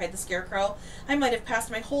brains," cried the Scarecrow. "I might have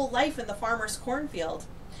passed my whole life in the farmer's cornfield."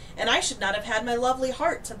 "And I should not have had my lovely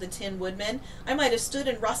heart," said the Tin Woodman. "I might have stood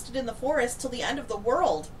and rusted in the forest till the end of the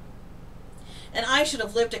world." "And I should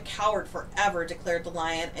have lived a coward forever," declared the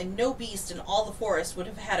Lion, "and no beast in all the forest would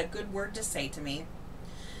have had a good word to say to me."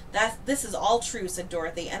 "This is all true," said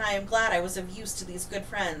Dorothy, "and I am glad I was of use to these good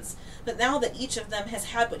friends. But now that each of them has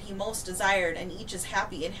had what he most desired, and each is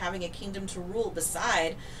happy in having a kingdom to rule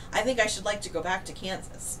beside, I think I should like to go back to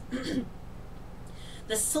Kansas."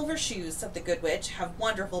 "The silver shoes," said the good witch, "have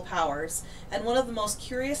wonderful powers, and one of the most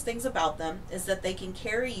curious things about them is that they can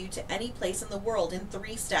carry you to any place in the world in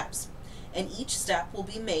 3 steps, and each step will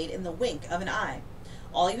be made in the wink of an eye.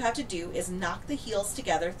 All you have to do is knock the heels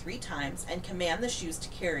together 3 times and command the shoes to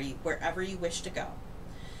carry you wherever you wish to go."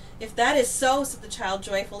 "If that is so," said the child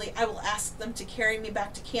joyfully, "I will ask them to carry me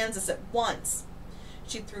back to Kansas at once."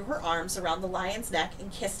 She threw her arms around the lion's neck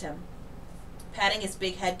and kissed him, patting his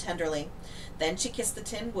big head tenderly. Then she kissed the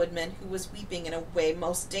Tin Woodman, who was weeping in a way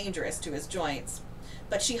most dangerous to his joints.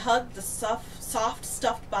 But she hugged the soft,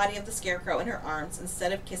 stuffed body of the Scarecrow in her arms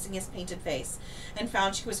instead of kissing his painted face, and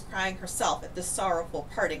found she was crying herself at this sorrowful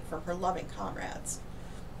parting from her loving comrades.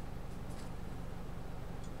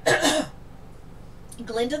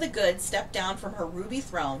 Glinda the Good stepped down from her ruby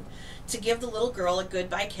throne to give the little girl a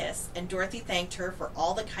goodbye kiss, and Dorothy thanked her for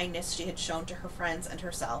all the kindness she had shown to her friends and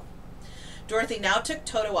herself. Dorothy now took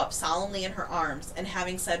Toto up solemnly in her arms, and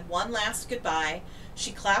having said one last goodbye,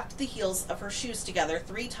 she clapped the heels of her shoes together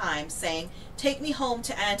 3 times, saying, "Take me home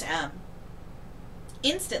to Aunt Em."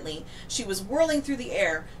 Instantly, she was whirling through the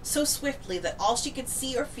air so swiftly that all she could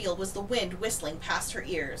see or feel was the wind whistling past her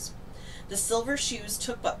ears. The silver shoes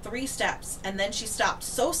took but 3 steps, and then she stopped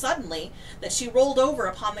so suddenly that she rolled over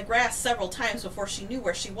upon the grass several times before she knew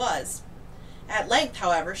where she was. At length,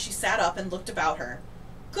 however, she sat up and looked about her.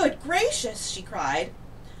 "Good gracious!" she cried,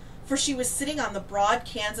 for she was sitting on the broad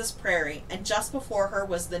Kansas prairie, and just before her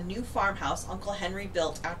was the new farmhouse Uncle Henry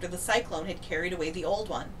built after the cyclone had carried away the old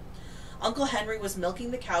one. Uncle Henry was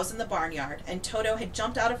milking the cows in the barnyard, and Toto had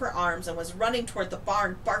jumped out of her arms and was running toward the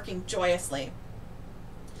barn, barking joyously.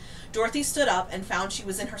 Dorothy stood up and found she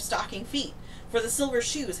was in her stocking feet, for the silver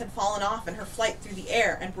shoes had fallen off in her flight through the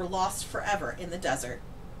air and were lost forever in the desert.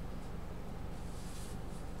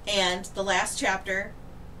 And the last chapter,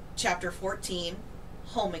 Chapter 14,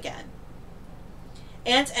 Home Again.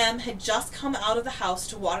 Aunt Em had just come out of the house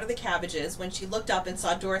to water the cabbages when she looked up and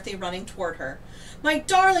saw Dorothy running toward her. "My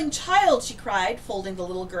darling child!" she cried, folding the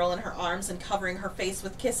little girl in her arms and covering her face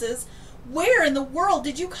with kisses. "Where in the world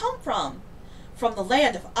did you come from?" "From the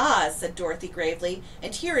land of Oz," said Dorothy gravely,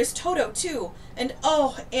 "and here is Toto, too. And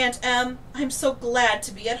oh, Aunt Em, I'm so glad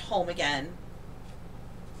to be at home again."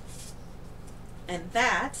 And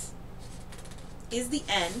that is the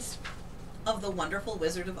end of The Wonderful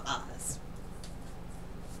Wizard of Oz.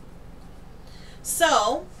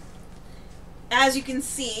 So, as you can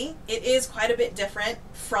see, it is quite a bit different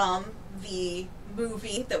from the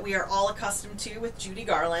movie that we are all accustomed to with Judy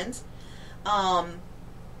Garland.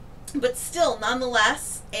 But still,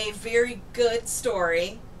 nonetheless, a very good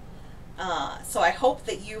story. So I hope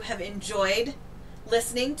that you have enjoyed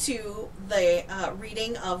listening to the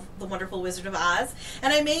reading of The Wonderful Wizard of Oz.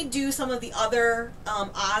 And I may do some of the other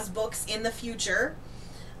Oz books in the future.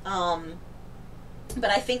 But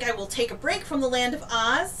I think I will take a break from the Land of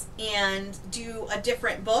Oz and do a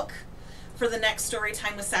different book for the next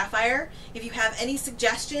Storytime with Sapphire. If you have any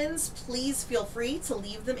suggestions, please feel free to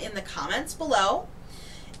leave them in the comments below.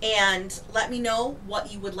 And let me know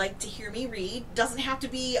what you would like to hear me read. Doesn't have to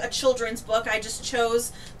be a children's book. I just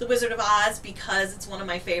chose The Wizard of Oz because it's one of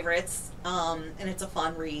my favorites, and it's a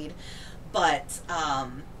fun read. But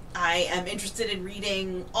I am interested in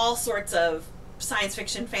reading all sorts of science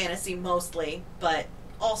fiction, fantasy mostly, but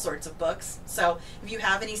all sorts of books. So if you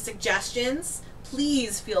have any suggestions,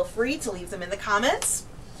 please feel free to leave them in the comments.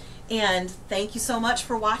 And thank you so much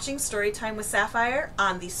for watching Storytime with Sapphire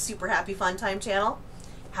on the Super Happy Fun Time channel.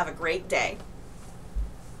 Have a great day.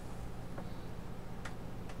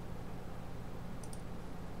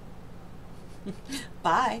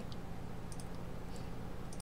 Bye.